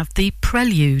we have the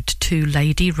prelude to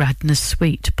Lady Radnor's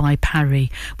Suite by Parry,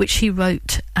 which he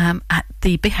wrote at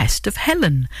the behest of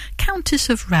Helen, Countess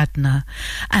of Radnor,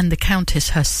 and the Countess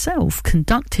herself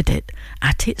conducted it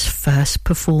at its first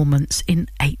performance in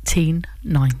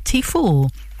 1894.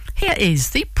 Here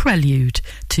is the prelude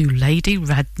to Lady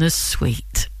Radnor's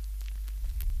Suite.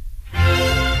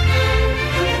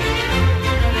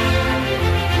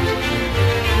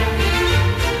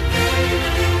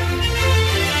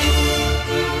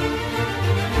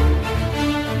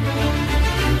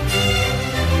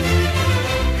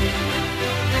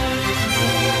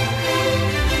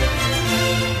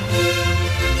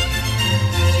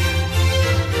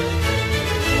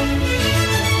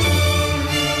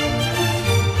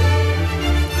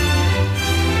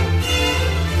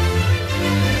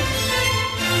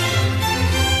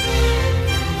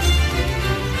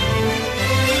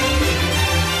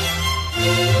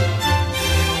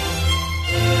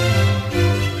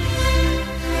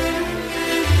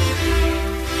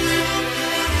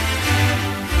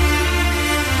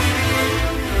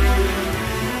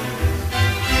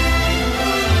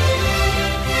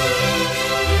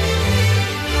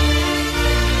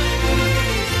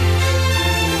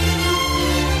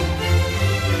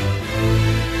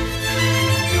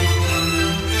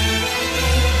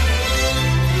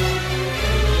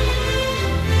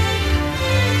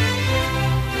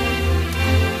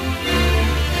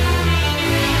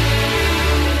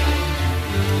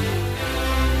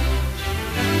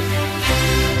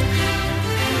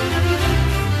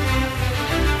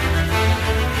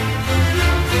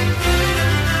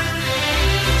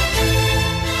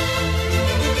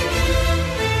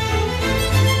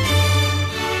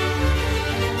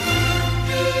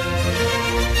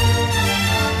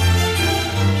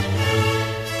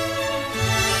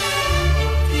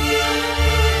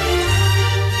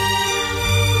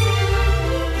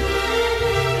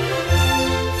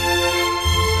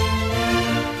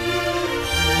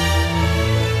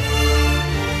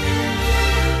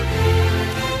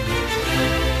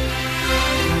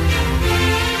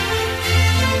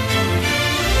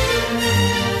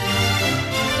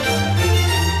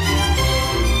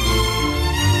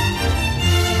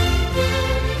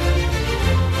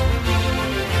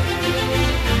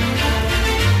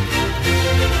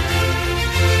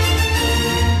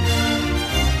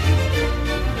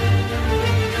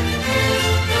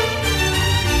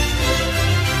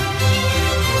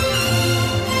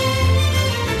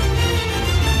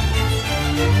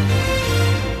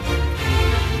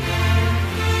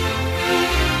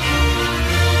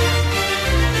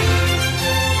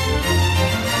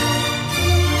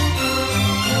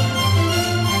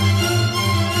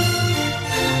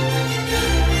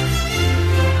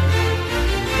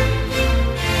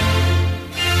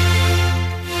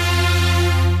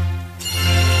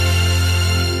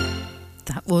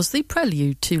 That was the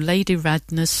prelude to Lady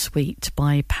Radnor's Suite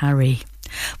by Parry.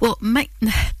 Well,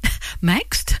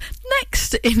 next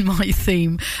in my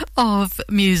theme of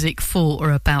music for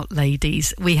or about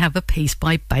ladies, we have a piece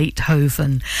by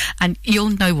Beethoven, and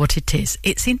you'll know what it is.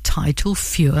 It's entitled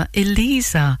Für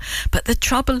Elisa, but the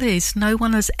trouble is no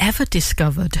one has ever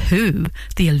discovered who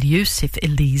the elusive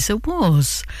Elisa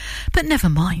was. But never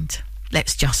mind,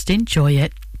 let's just enjoy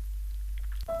it.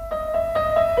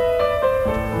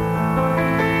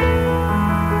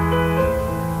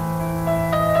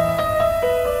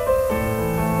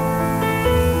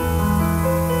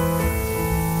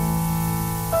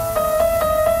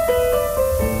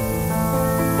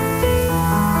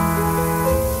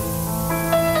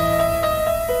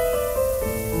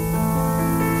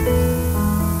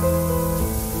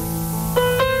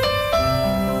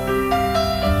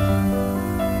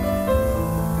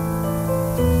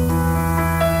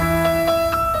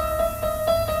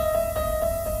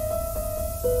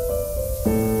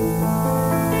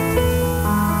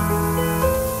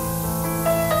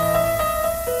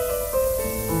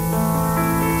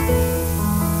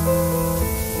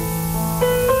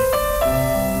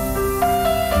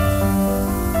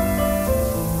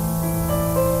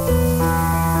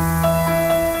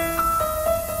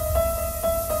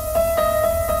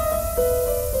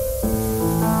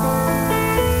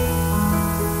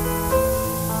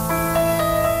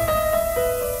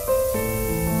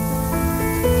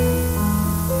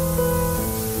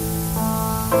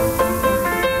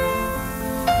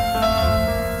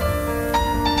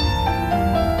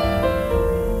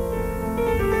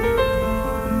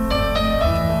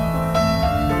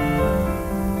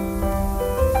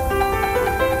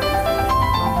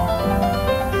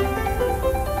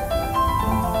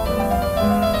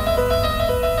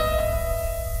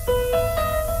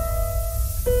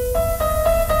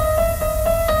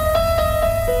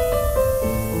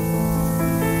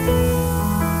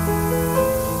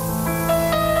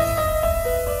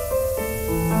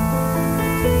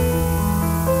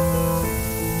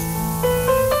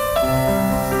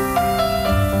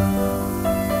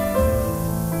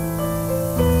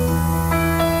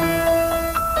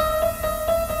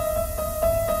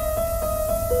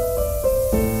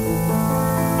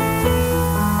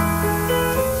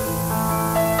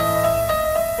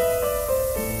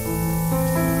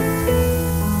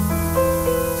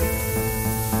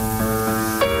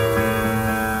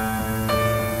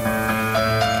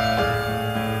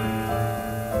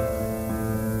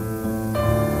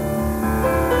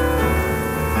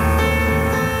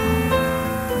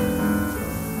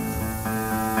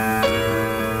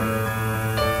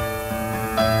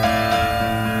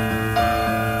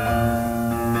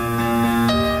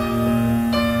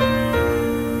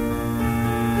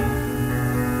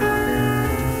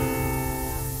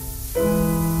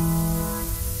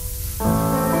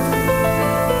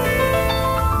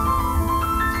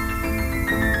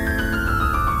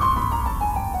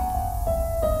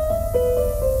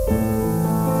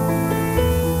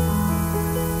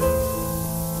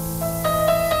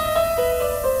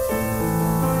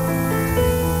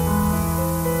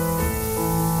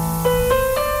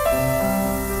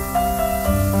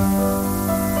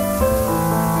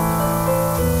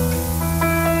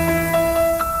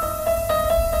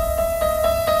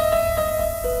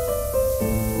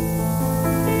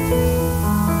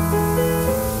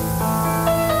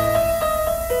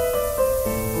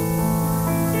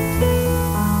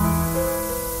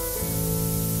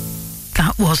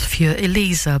 Was Für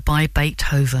Elisa by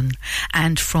Beethoven,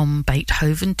 and from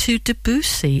Beethoven to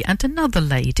Debussy and another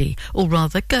lady, or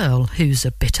rather girl, who's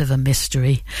a bit of a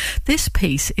mystery. This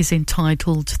piece is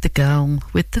entitled The Girl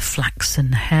with the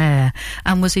Flaxen Hair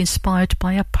and was inspired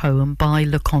by a poem by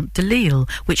Leconte de Lisle,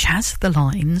 which has the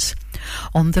lines,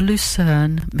 "On the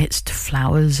Lucerne, midst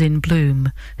flowers in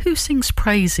bloom, who sings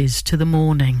praises to the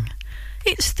morning?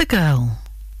 It's the girl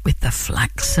with the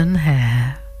flaxen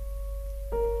hair."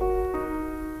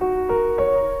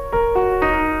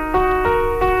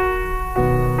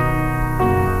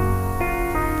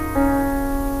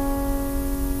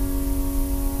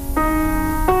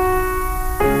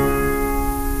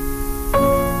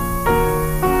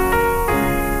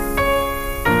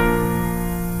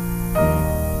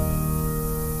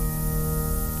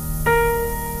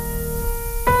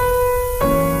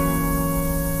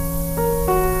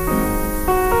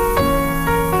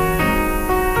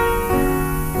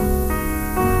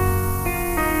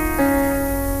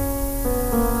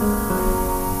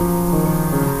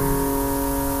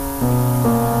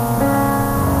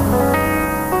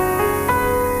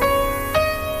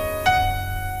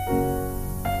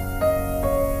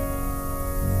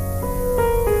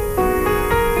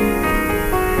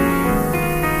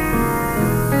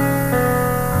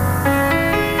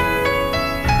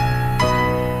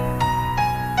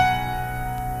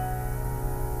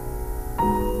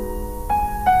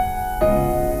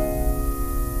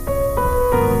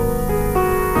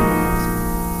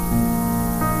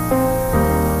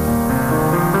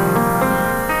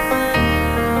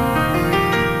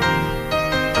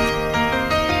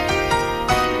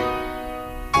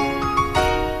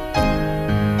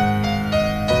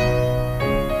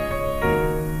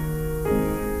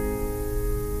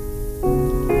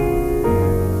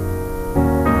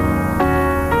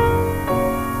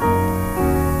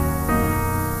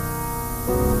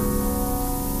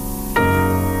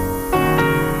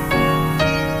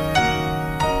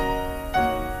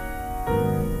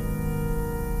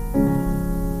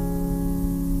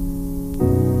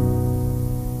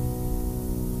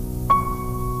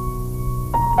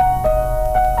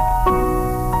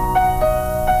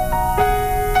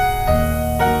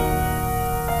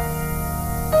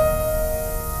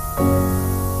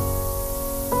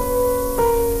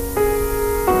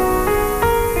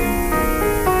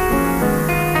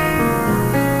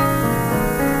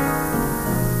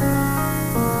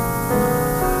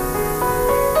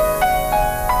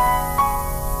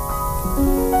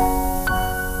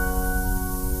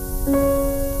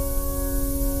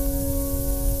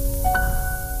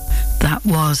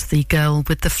 was The Girl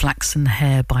with the Flaxen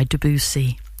Hair by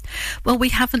Debussy. Well, we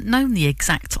haven't known the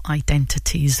exact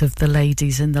identities of the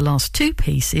ladies in the last two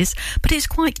pieces, but it's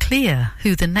quite clear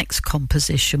who the next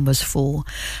composition was for.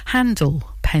 Handel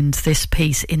penned this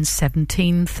piece in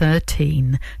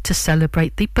 1713 to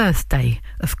celebrate the birthday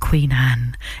of Queen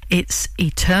Anne. It's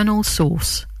Eternal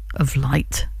Source of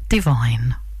Light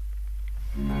Divine.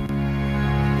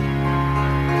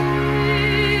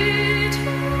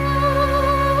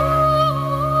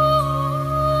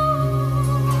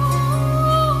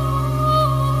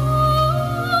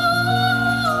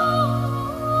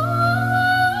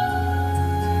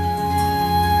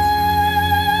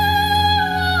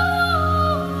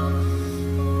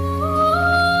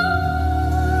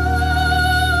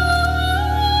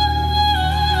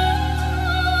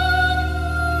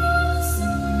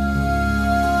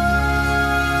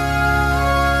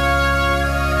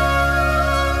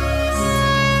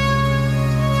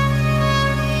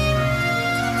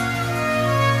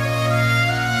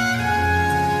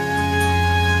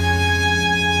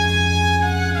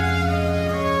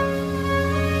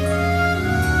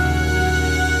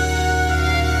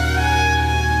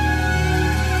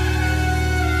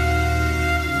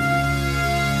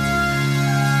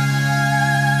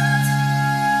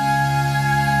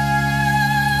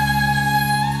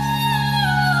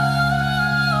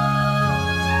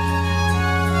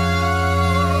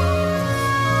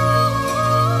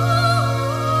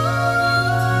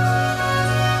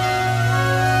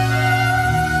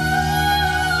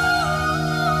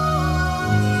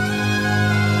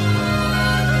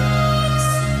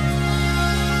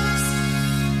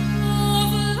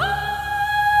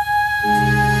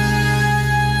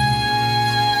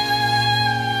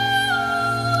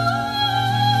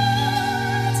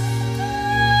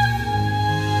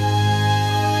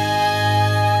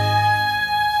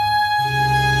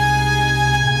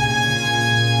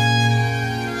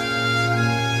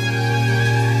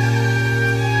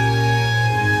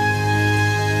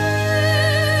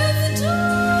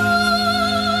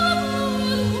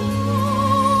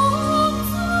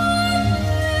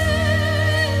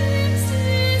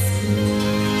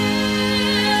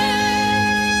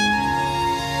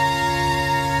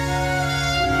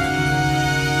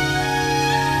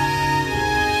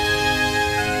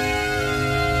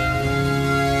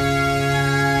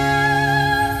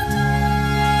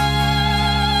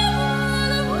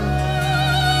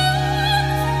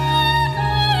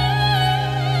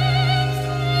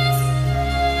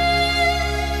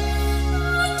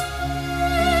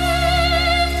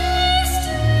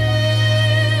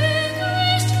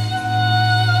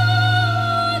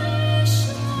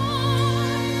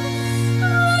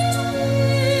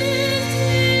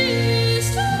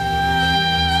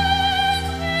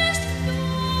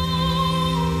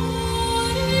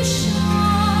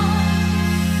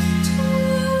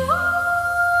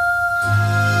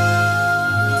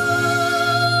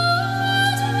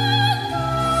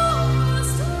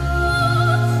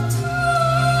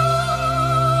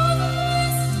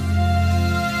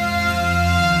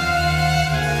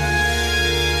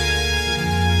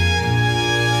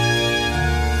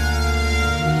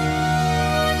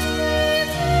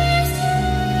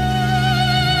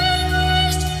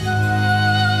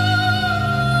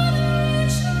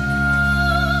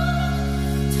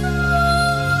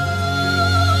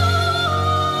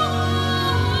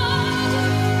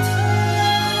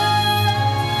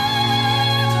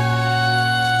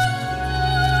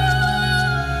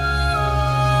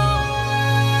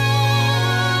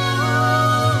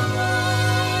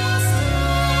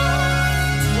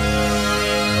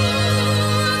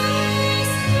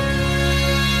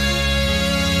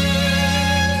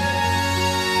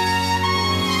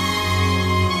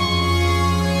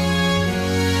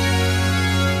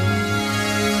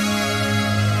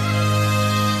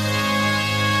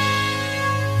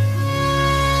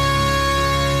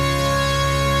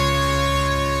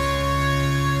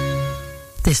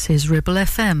 This is Ribble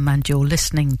FM and you're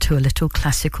listening to a little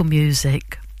classical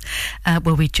music.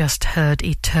 Well, we just heard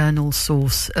Eternal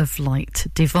Source of Light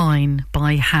Divine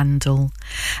by Handel.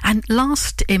 And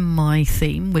last in my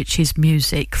theme, which is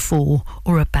music for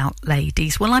or about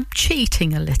ladies, well, I'm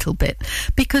cheating a little bit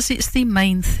because it's the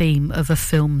main theme of a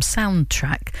film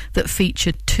soundtrack that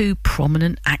featured two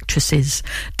prominent actresses,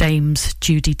 Dames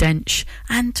Judi Dench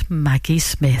and Maggie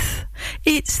Smith.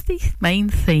 It's the main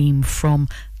theme from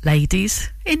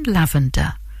Ladies in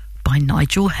Lavender by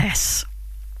Nigel Hess.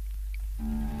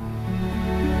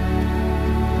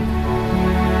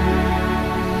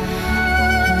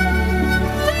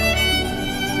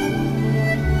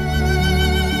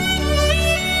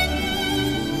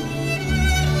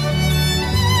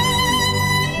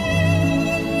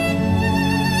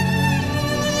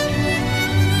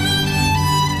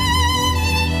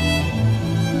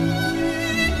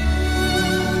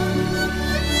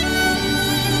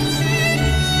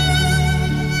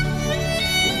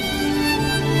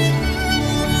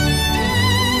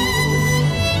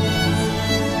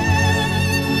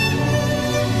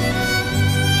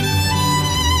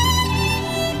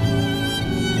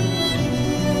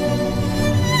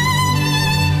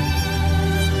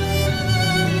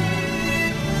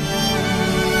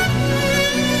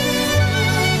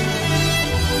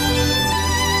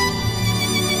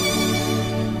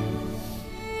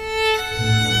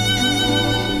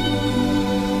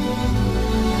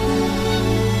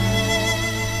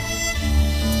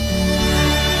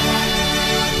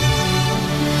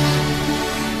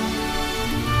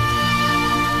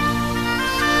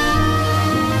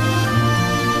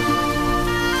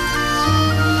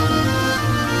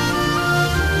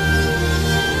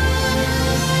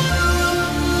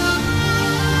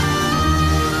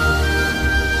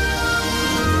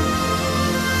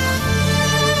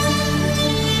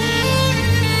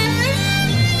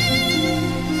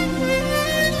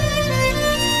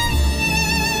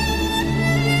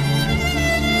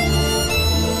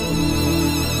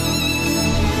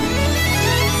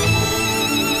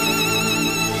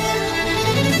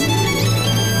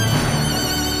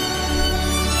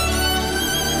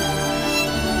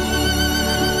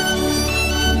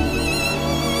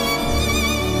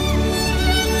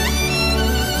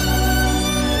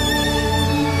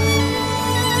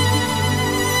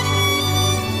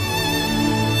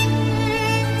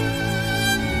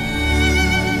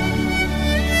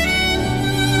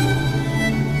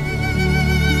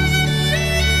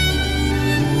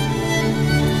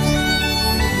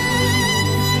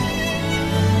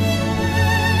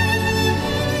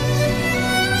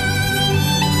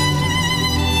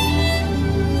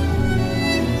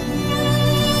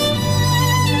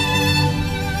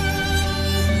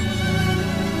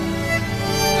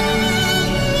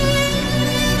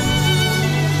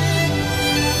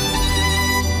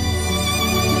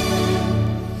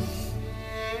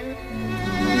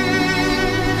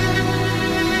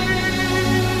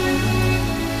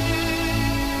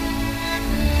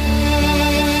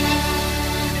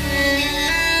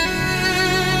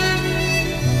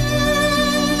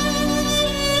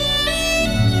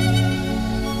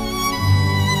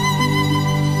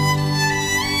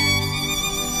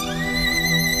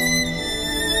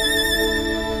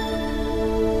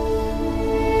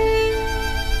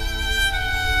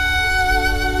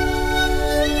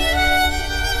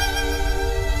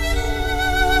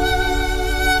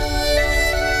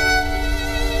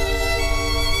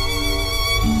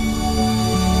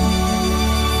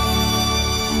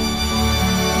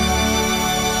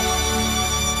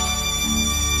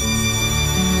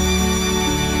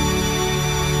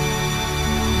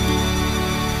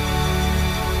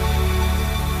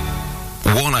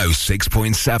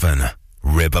 106.7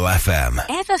 Ribble FM.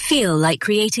 Ever feel like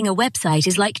creating a website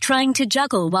is like trying to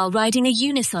juggle while riding a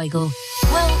unicycle?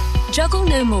 Well, juggle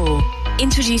no more.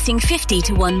 Introducing 50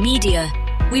 to 1 Media.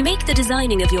 We make the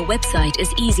designing of your website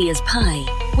as easy as pie.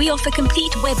 We offer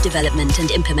complete web development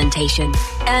and implementation.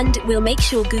 And we'll make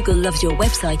sure Google loves your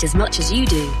website as much as you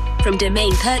do. From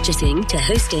domain purchasing to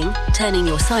hosting, turning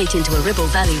your site into a Ribble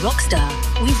Valley rockstar,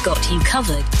 we've got you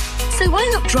covered. So why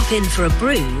not drop in for a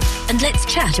brew and let's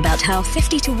chat about how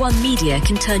 50 to 1 Media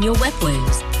can turn your web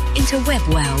woes into web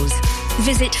wows.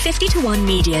 Visit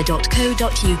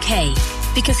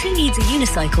 50to1media.co.uk because who needs a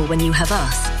unicycle when you have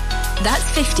us? That's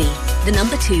 50, the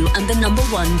number 2 and the number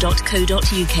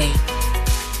 1.co.uk.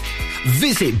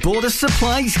 Visit Border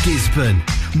Supplies Gisborne.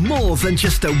 More than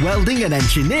just a welding and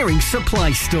engineering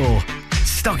supply store.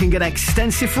 Stocking an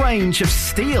extensive range of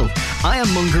steel,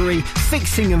 ironmongery,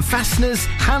 fixing and fasteners,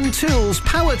 hand tools,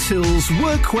 power tools,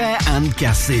 workwear and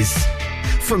gases.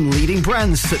 From leading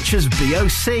brands such as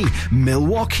BOC,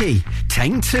 Milwaukee,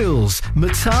 Tang Tools,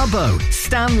 Metabo,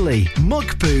 Stanley,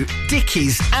 Muckboot,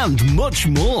 Dickies and much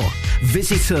more.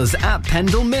 Visit us at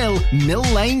Pendle Mill, Mill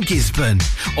Lane, Gisborne,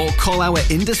 or call our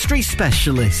industry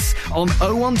specialists on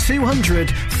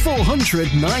 01200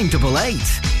 400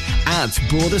 988. At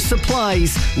Border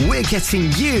Supplies, we're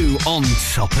getting you on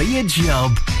top of your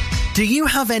job. Do you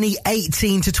have any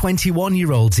 18 to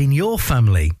 21-year-olds in your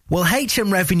family? Well,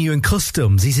 HM Revenue and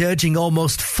Customs is urging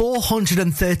almost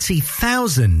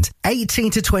 430,000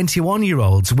 18 to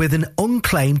 21-year-olds with an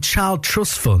unclaimed child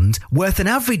trust fund worth an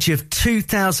average of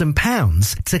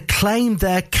 £2,000 to claim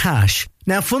their cash.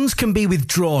 Now, funds can be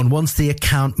withdrawn once the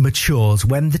account matures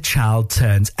when the child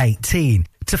turns 18.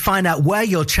 To find out where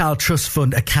your Child Trust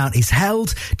Fund account is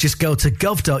held, just go to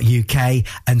gov.uk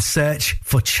and search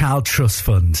for Child Trust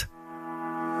Fund.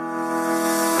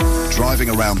 Driving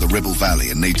around the Ribble Valley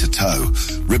and need to tow?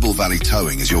 Ribble Valley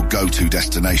Towing is your go-to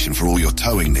destination for all your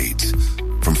towing needs.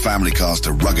 From family cars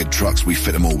to rugged trucks, we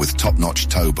fit them all with top-notch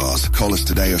tow bars. Call us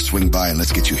today or swing by and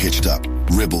let's get you hitched up.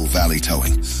 Ribble Valley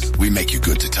Towing. We make you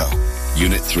good to tow.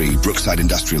 Unit 3, Brookside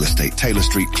Industrial Estate, Taylor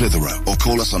Street, Clitheroe. Or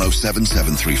call us on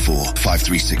 07734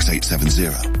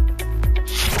 536870.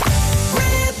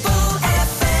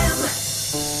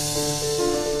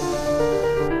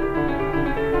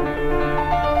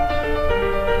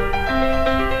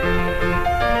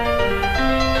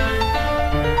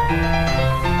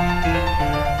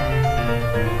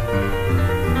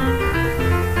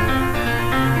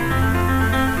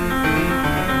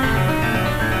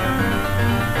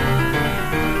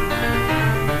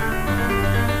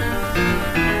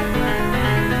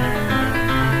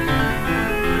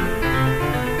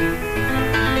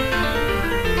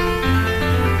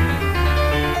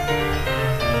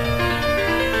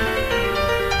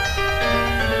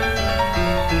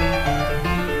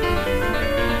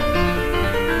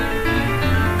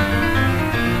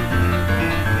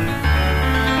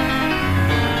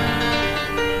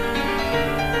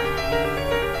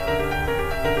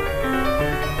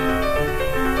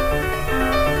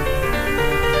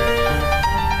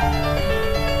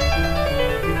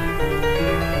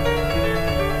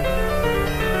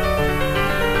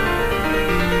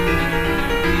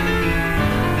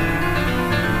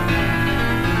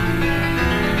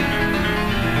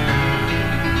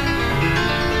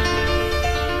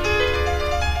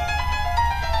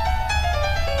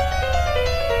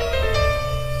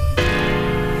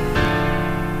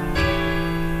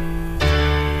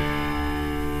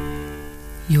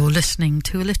 Listening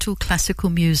to a little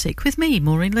classical music with me,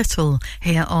 Maureen Little,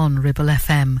 here on Ribble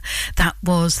FM. That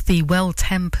was the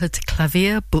Well-Tempered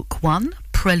Clavier, Book 1,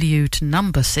 Prelude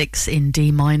number 6 in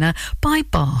D minor by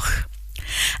Bach.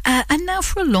 And now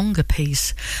for a longer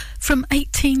piece. From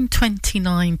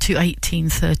 1829 to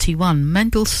 1831,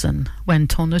 Mendelssohn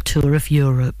went on a tour of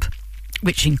Europe,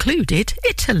 which included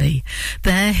Italy.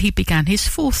 There he began his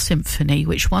 4th symphony,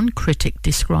 which one critic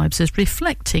describes as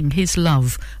reflecting his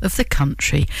love of the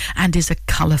country and is a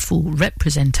colourful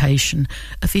representation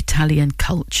of Italian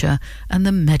culture and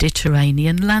the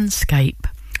Mediterranean landscape.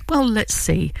 Well, let's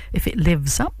see if it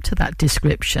lives up to that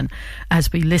description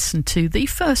as we listen to the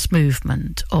first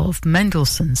movement of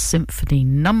Mendelssohn's Symphony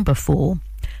No. 4,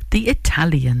 the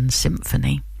Italian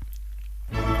Symphony.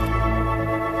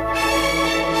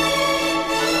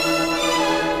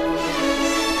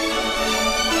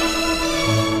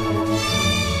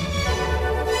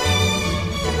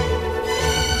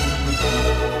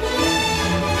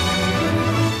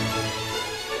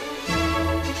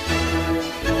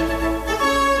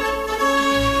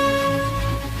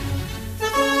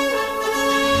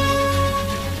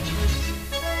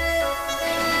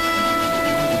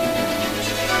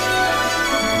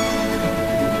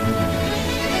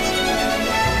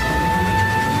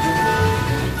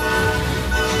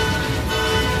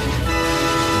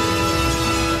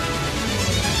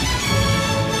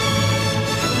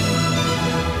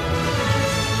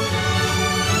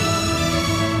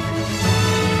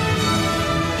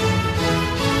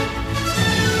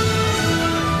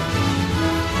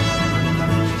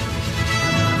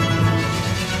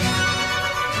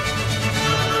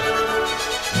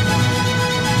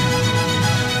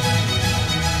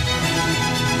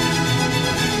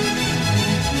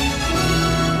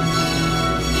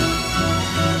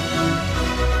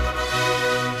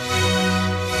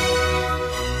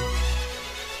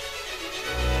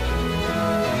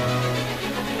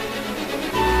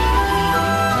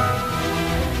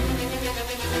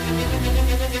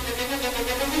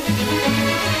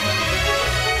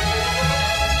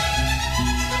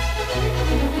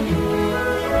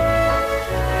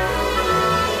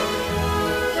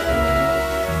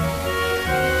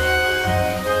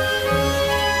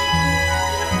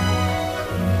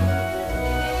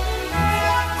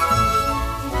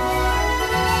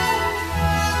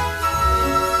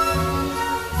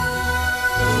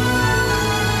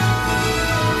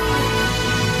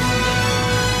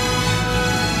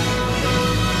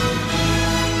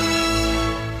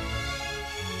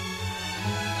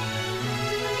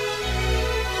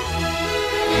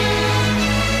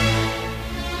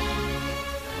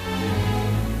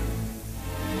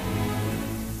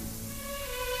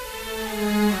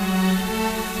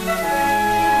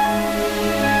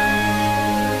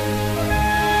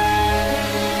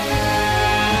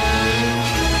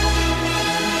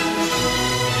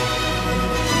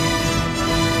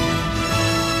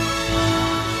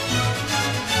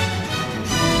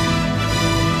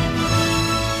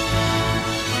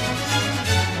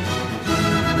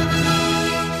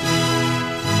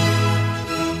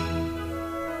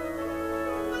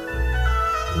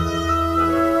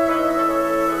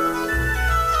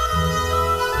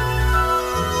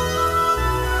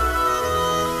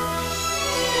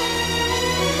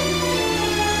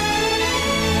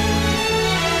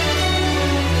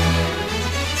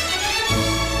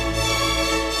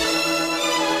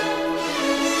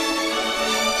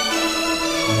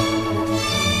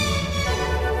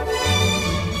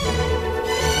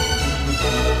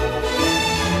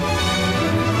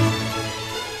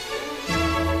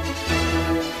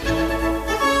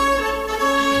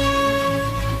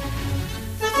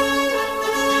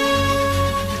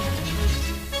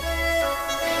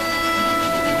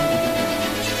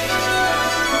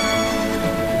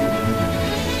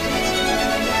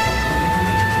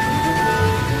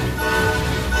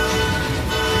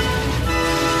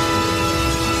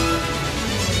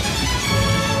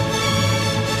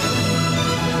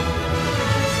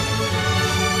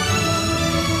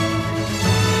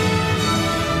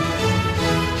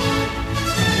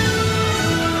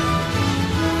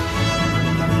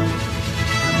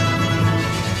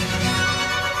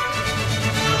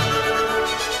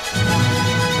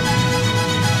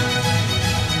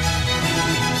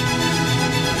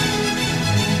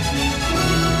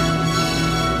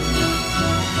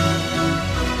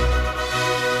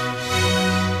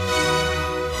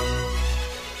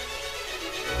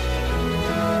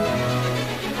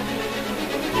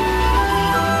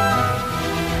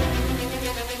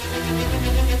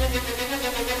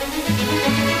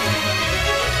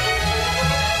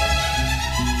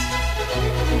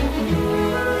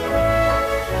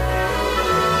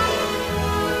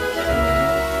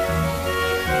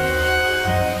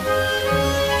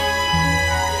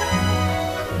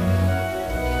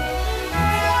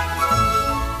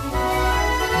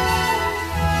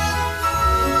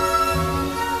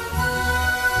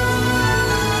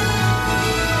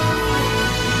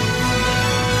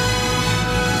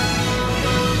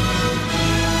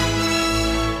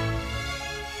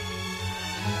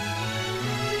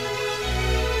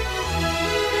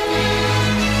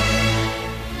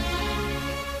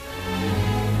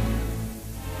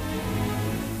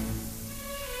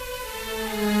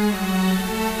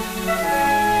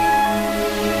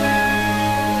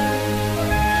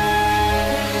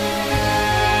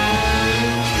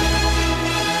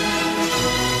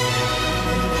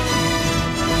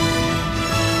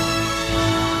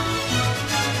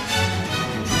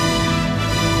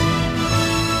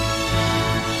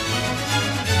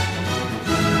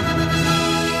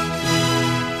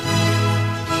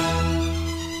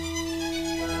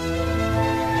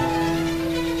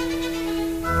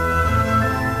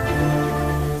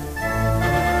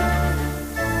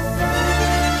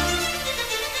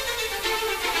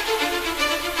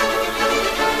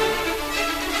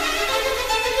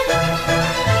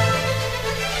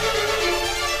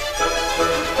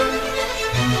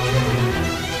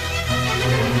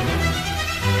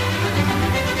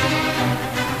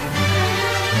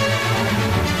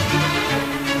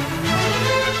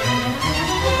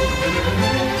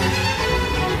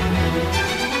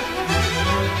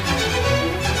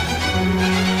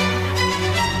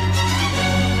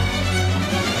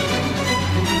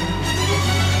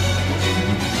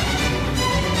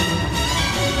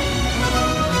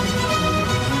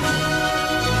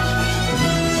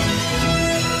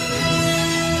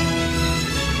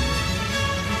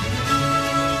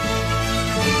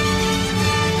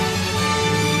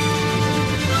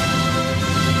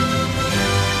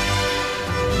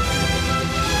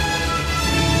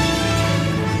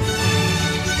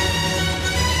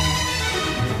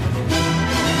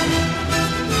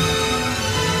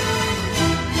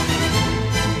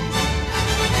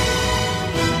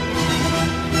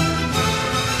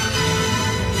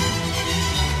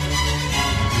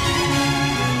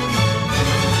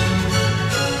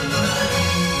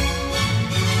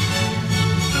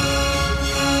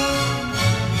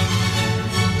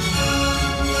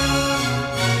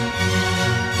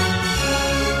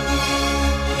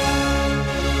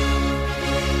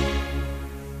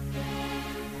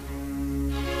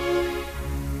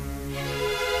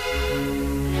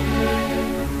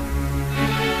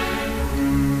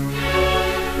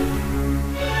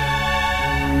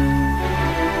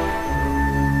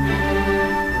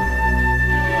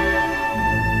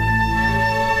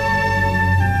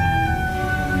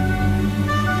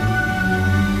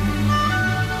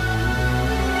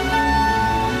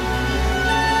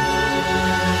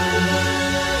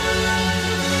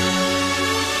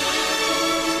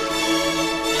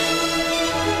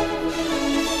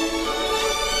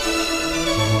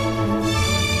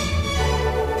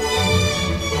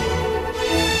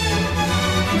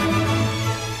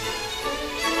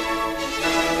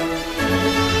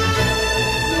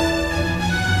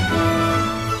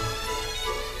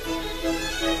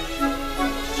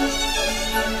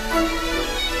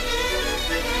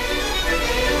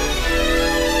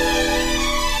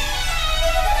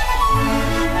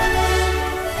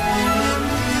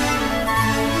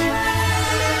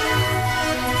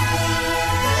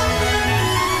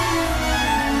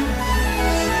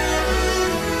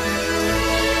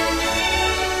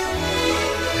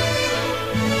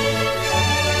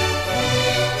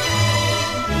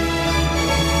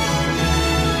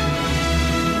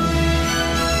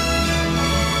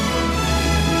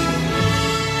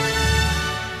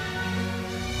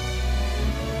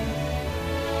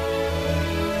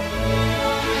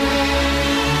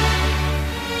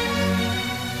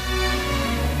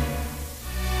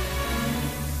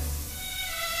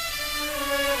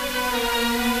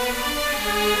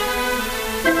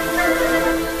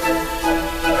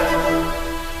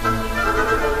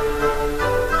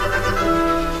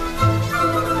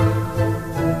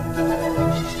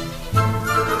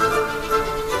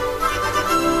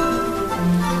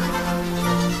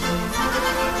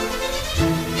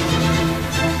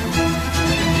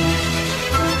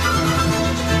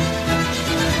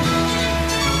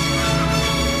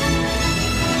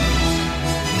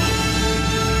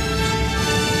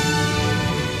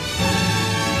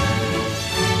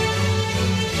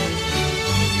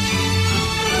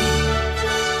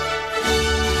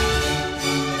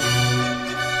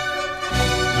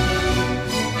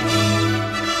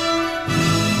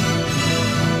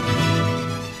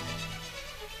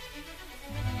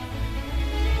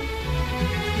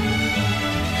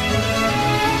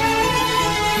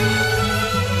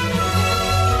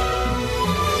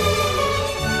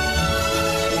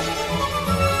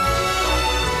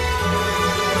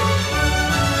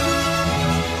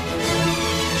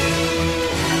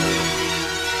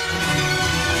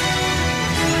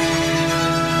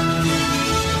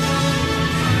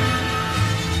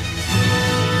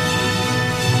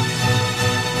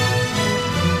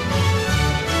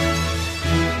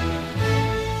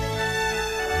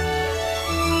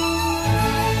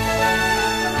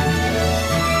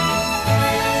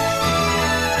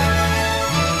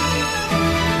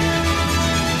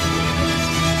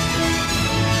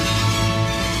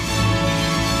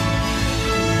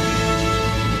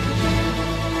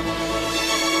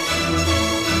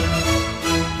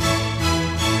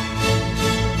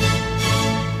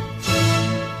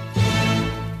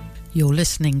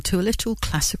 listening to a little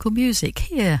classical music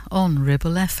here on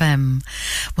Ribble FM.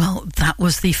 Well, that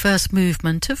was the first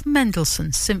movement of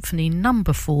Mendelssohn's Symphony No.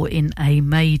 4 in A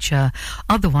major,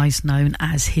 otherwise known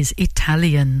as his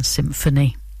Italian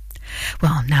Symphony.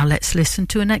 Well, now let's listen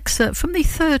to an excerpt from the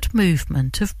third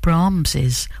movement of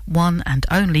Brahms's one and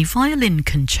only violin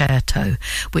concerto,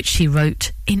 which he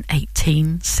wrote in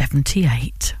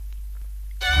 1878.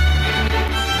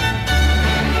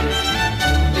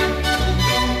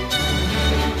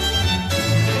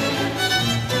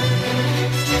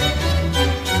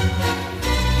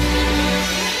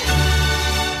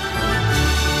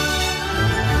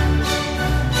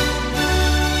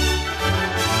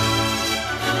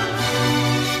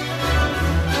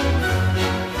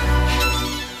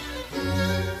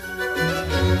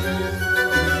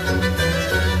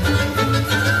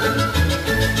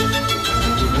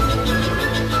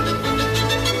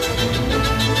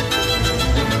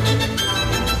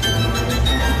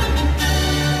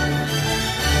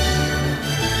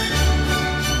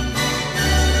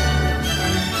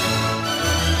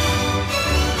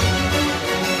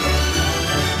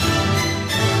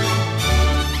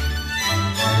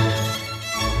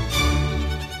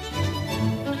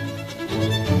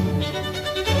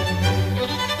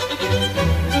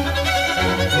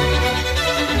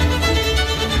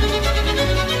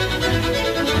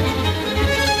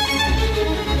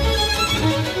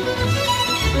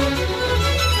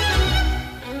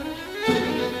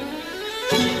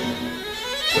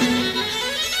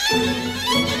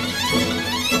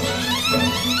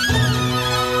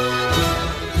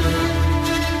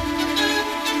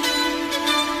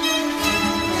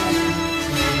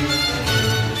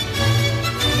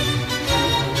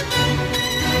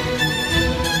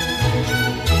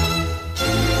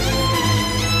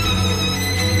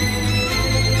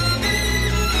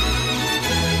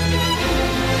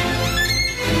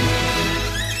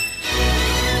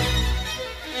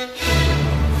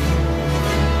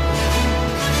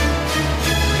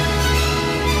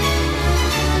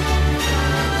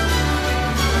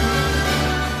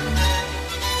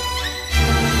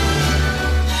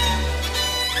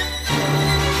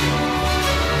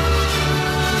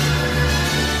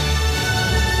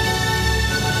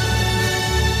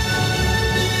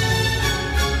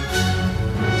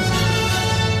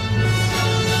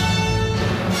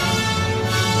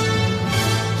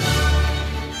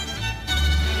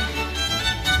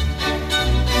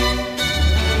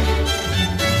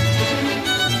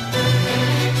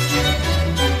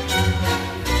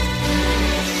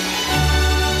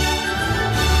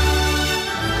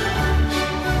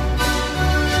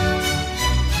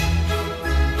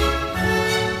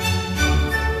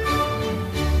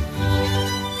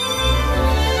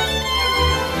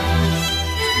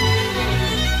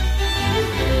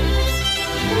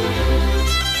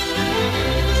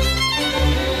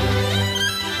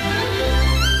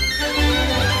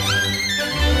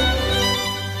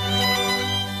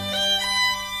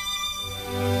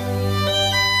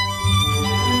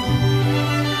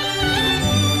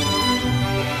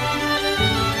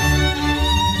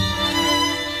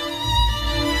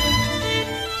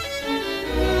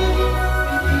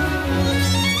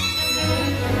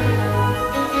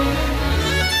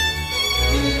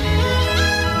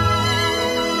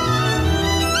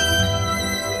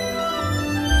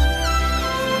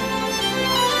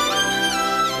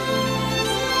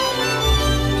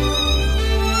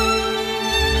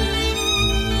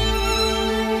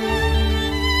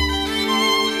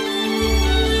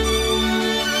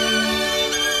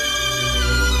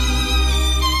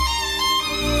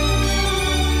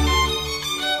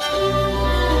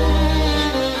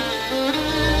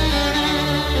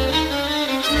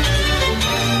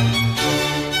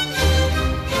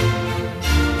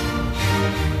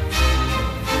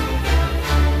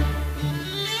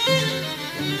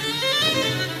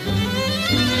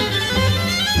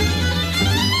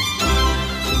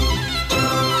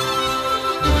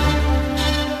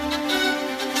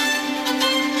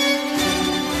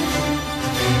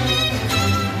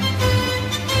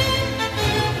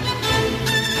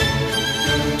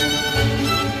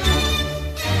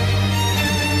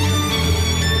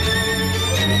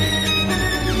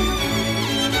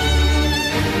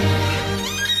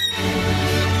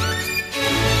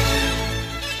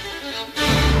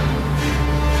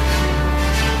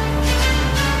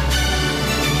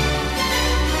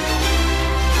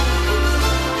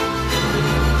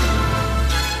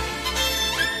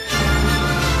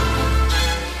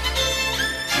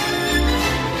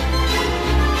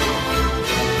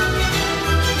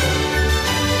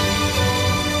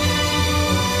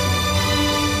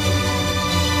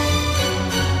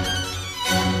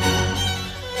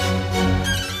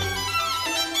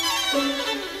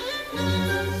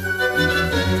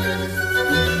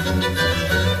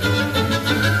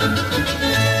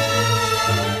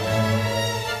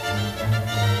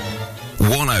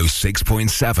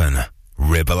 .7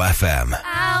 Ribble FM.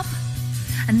 Help.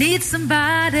 I need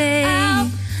somebody,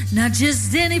 help. Not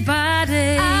just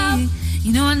anybody. Help.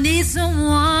 You know I need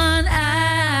someone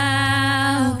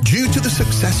out. Due to the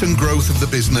success and growth of the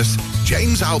business,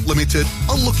 James Out Limited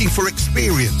are looking for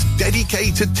experienced,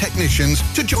 dedicated technicians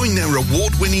to join their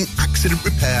award-winning accident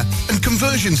repair and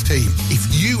conversions team. If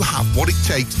you have what it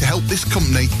takes to help this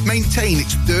company maintain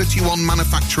its 31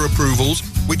 manufacturer approvals,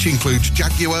 which includes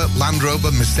Jaguar, Land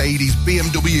Rover, Mercedes,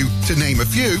 BMW, to name a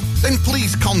few, then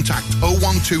please contact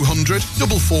 01200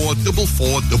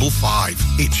 444455.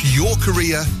 It's your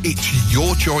career, it's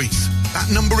your choice. That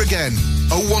number again,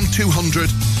 01200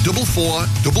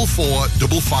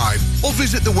 444455, or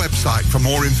visit the website for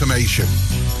more information.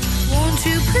 Won't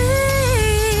you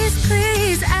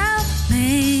please help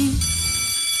me?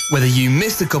 Whether you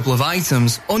missed a couple of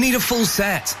items or need a full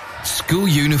set, school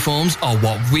uniforms are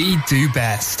what we do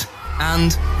best.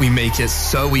 And we make it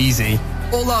so easy.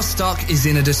 All our stock is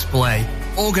in a display,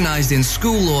 organised in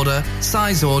school order,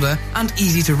 size order, and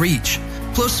easy to reach.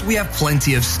 Plus, we have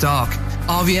plenty of stock.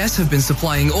 RVS have been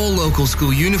supplying all local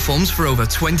school uniforms for over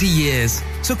 20 years.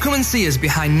 So come and see us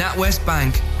behind NatWest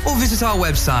Bank or visit our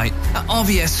website at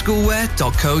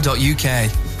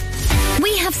rvsschoolwear.co.uk.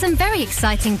 We have some very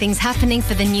exciting things happening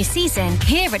for the new season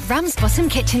here at Ramsbottom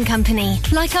Kitchen Company,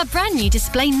 like our brand new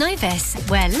display Novus,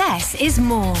 where less is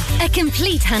more. A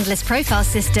complete handless profile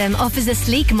system offers a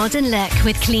sleek modern look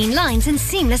with clean lines and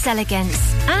seamless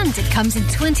elegance. And it comes in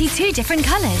 22 different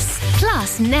colours.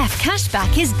 Plus, Neff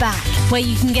Cashback is back, where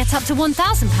you can get up to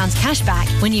 £1,000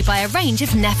 cashback when you buy a range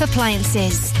of Neff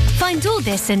appliances. Find all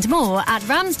this and more at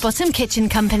Ramsbottom Kitchen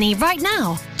Company right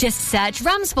now. Just search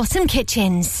Ramsbottom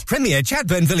Kitchens. Premier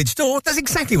Chadburn Village Store does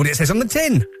exactly what it says on the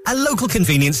tin. A local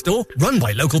convenience store run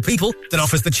by local people that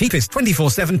offers the cheapest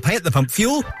 24/7 pay-at-the-pump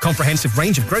fuel, comprehensive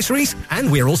range of groceries,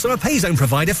 and we're also a pay zone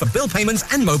provider for bill payments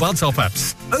and mobile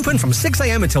top-ups. Open from 6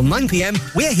 a.m. until 9 p.m.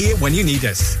 We're here when you need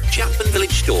us. Chapman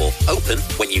Village Store, open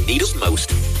when you need us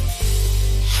most.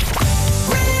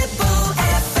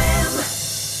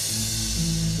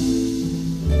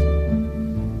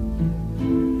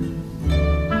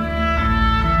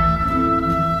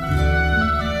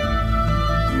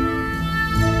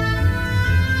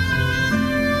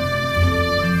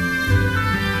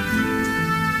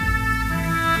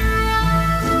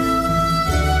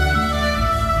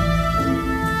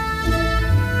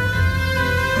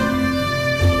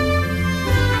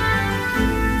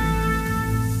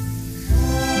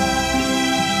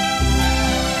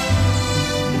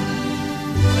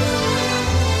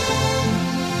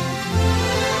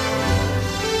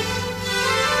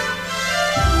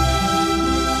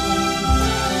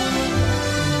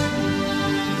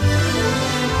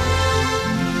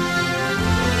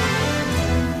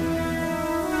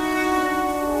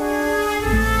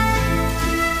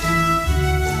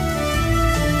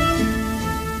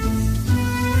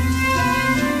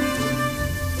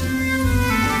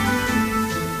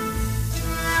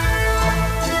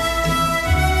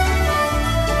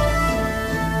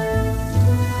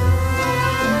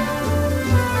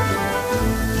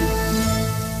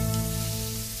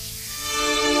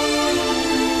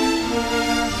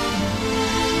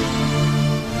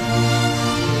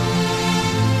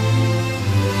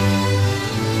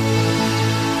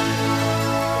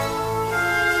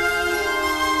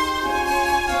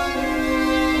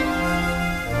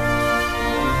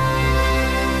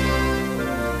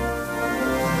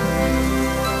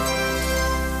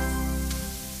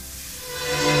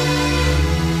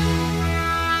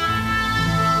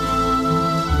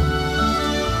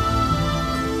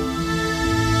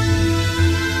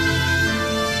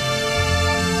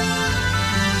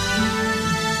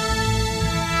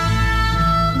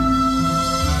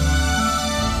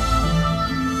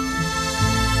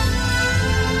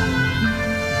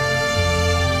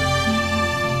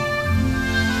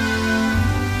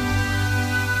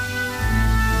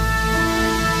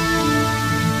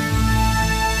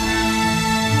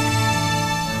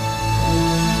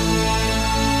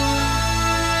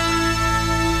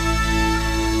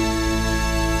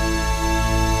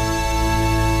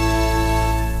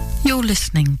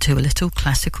 Listening to a little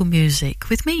classical music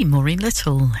with me, Maureen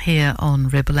Little, here on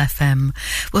Ribble FM.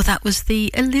 Well, that was the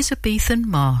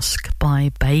Elizabethan Masque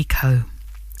by Bako.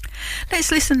 Let's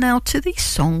listen now to the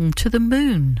Song to the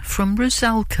Moon from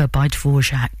Rusalka by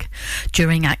Dvorak.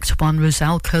 During Act 1,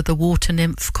 Rusalka, the water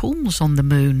nymph, calls on the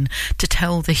moon to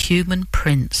tell the human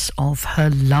prince of her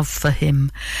love for him.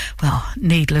 Well,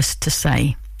 needless to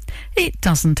say, it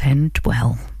doesn't end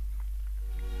well.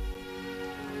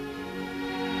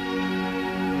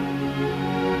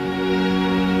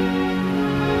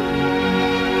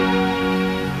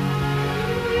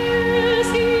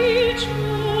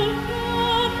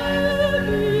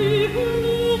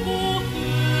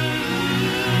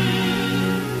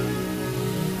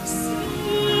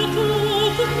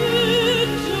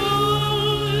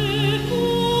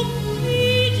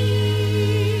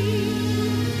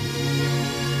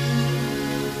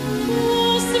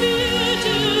 Oh,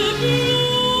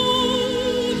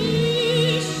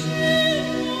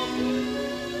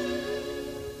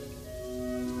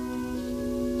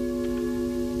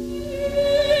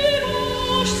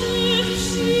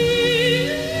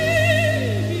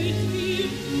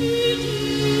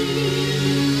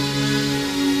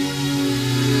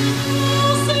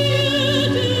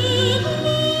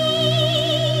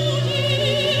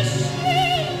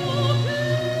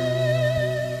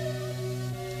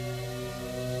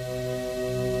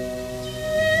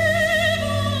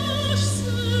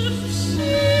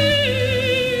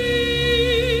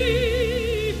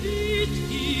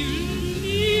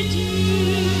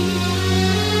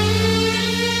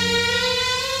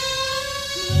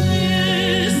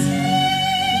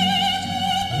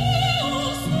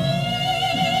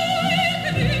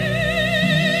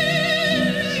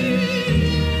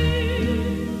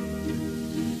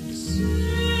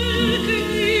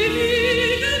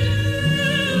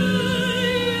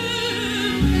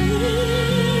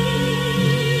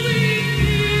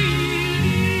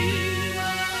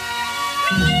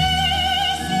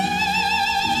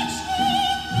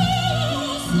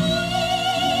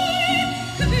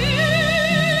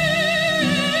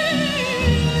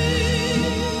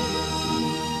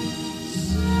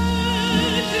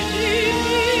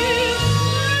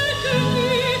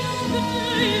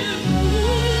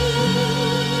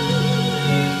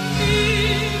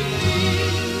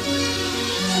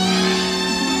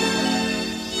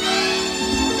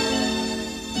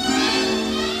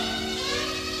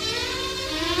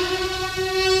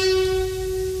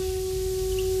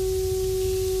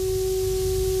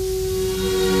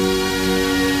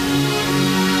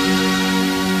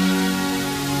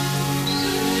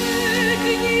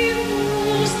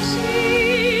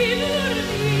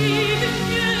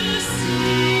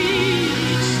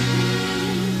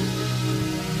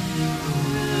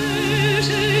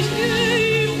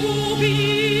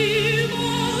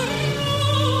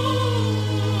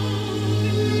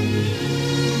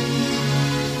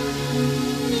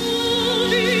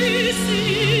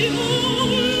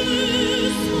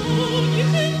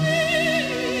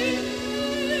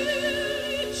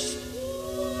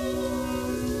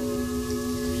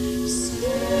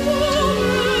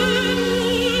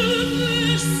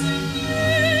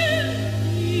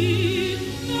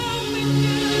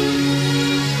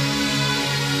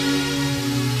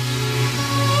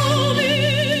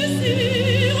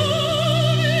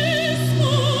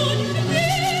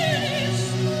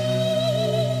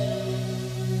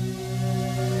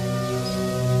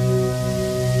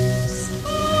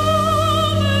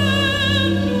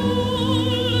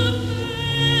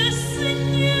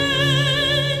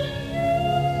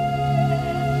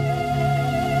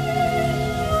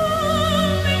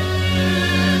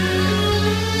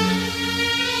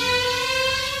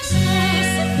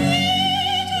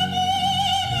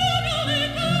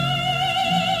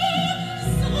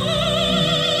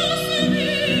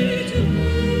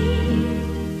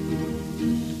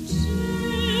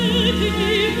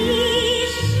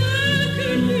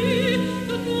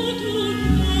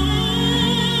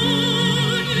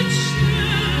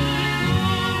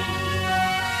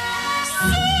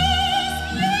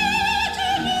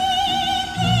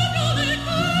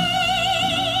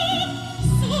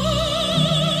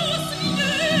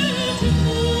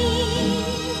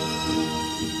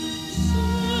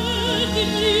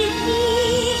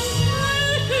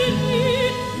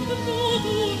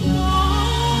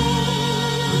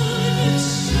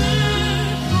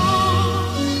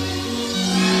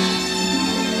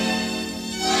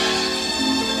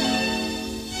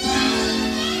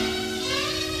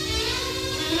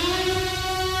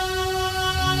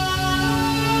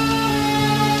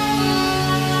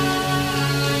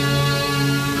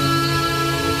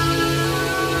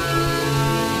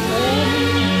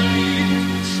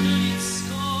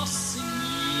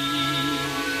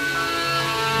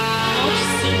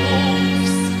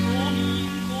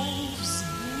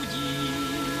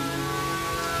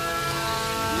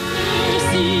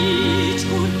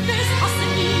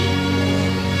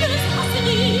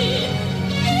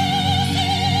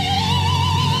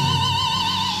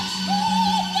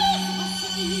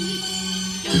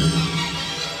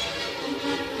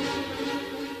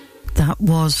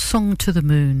 was Song to the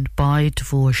Moon by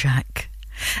Dvorak.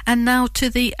 And now to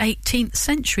the 18th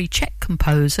century Czech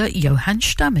composer Johann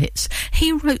Stamitz.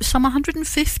 He wrote some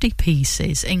 150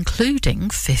 pieces,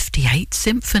 including 58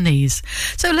 symphonies.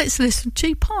 So let's listen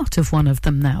to part of one of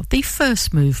them now, the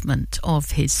first movement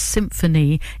of his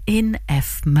symphony in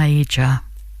F major.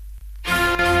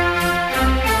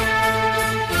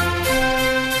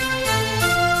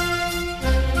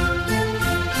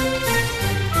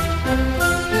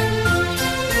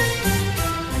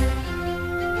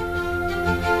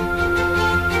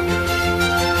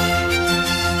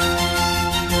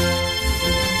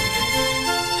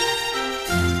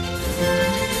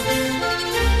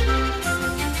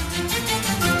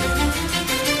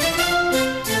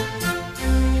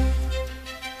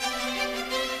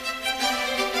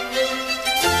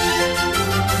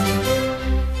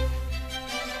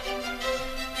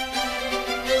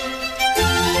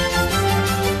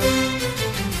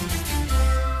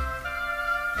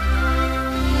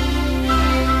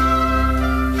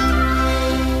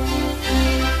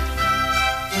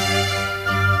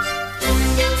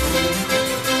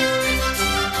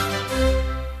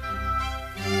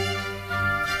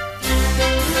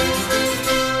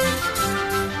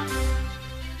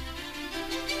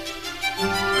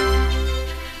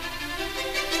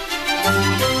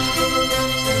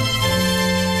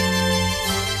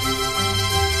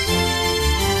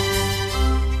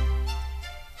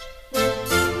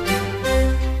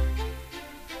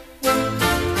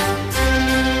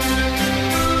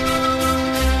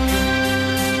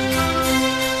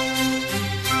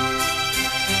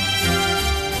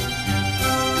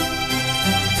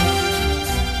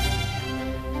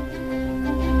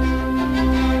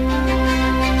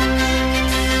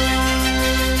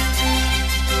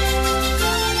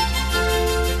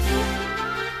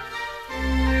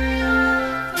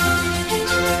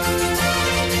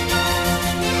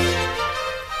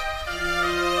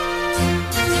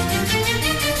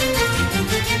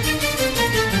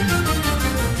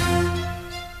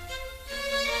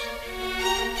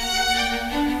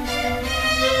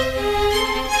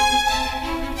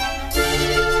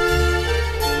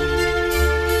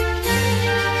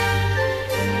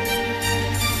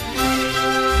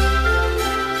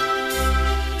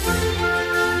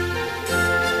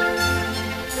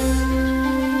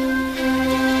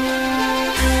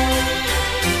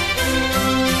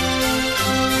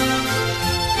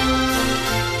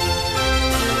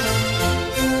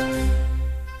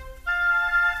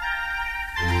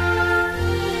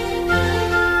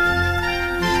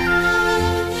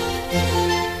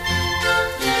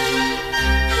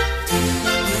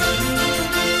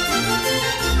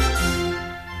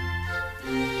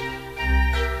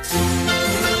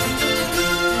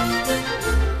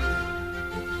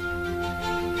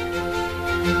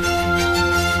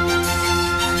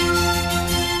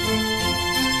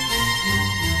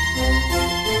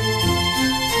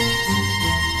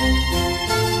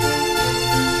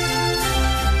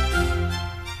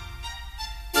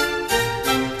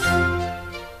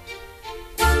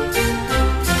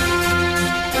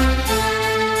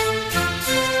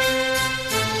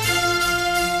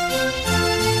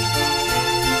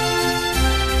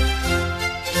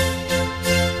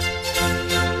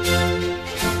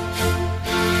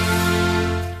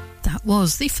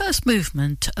 Was the first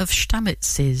movement of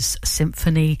Stamitz's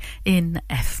symphony in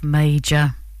F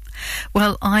major.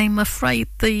 Well, I'm afraid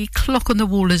the clock on the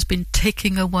wall has been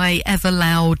ticking away ever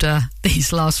louder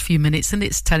these last few minutes, and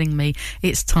it's telling me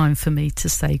it's time for me to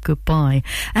say goodbye.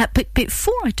 But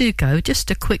before I do go,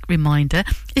 just a quick reminder,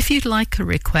 if you'd like a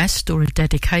request or a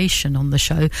dedication on the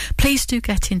show, please do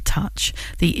get in touch.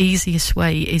 The easiest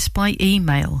way is by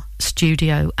email,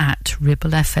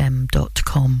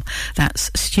 studio@ribblefm.com.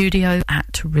 That's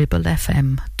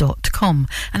studio@ribblefm.com,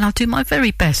 and I'll do my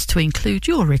very best to include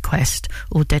your request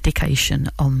or dedication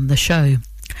on the show.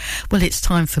 Well, it's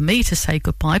time for me to say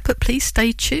goodbye, but please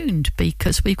stay tuned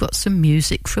because we've got some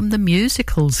music from the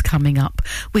musicals coming up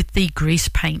with the Grease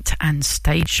Paint and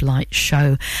Stage Light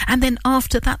show. And then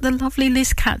after that, the lovely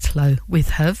Liz Catlow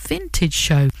with her vintage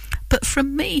show. But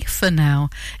from me for now,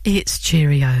 it's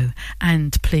cheerio.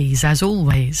 And please, as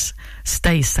always,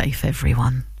 stay safe,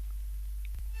 everyone.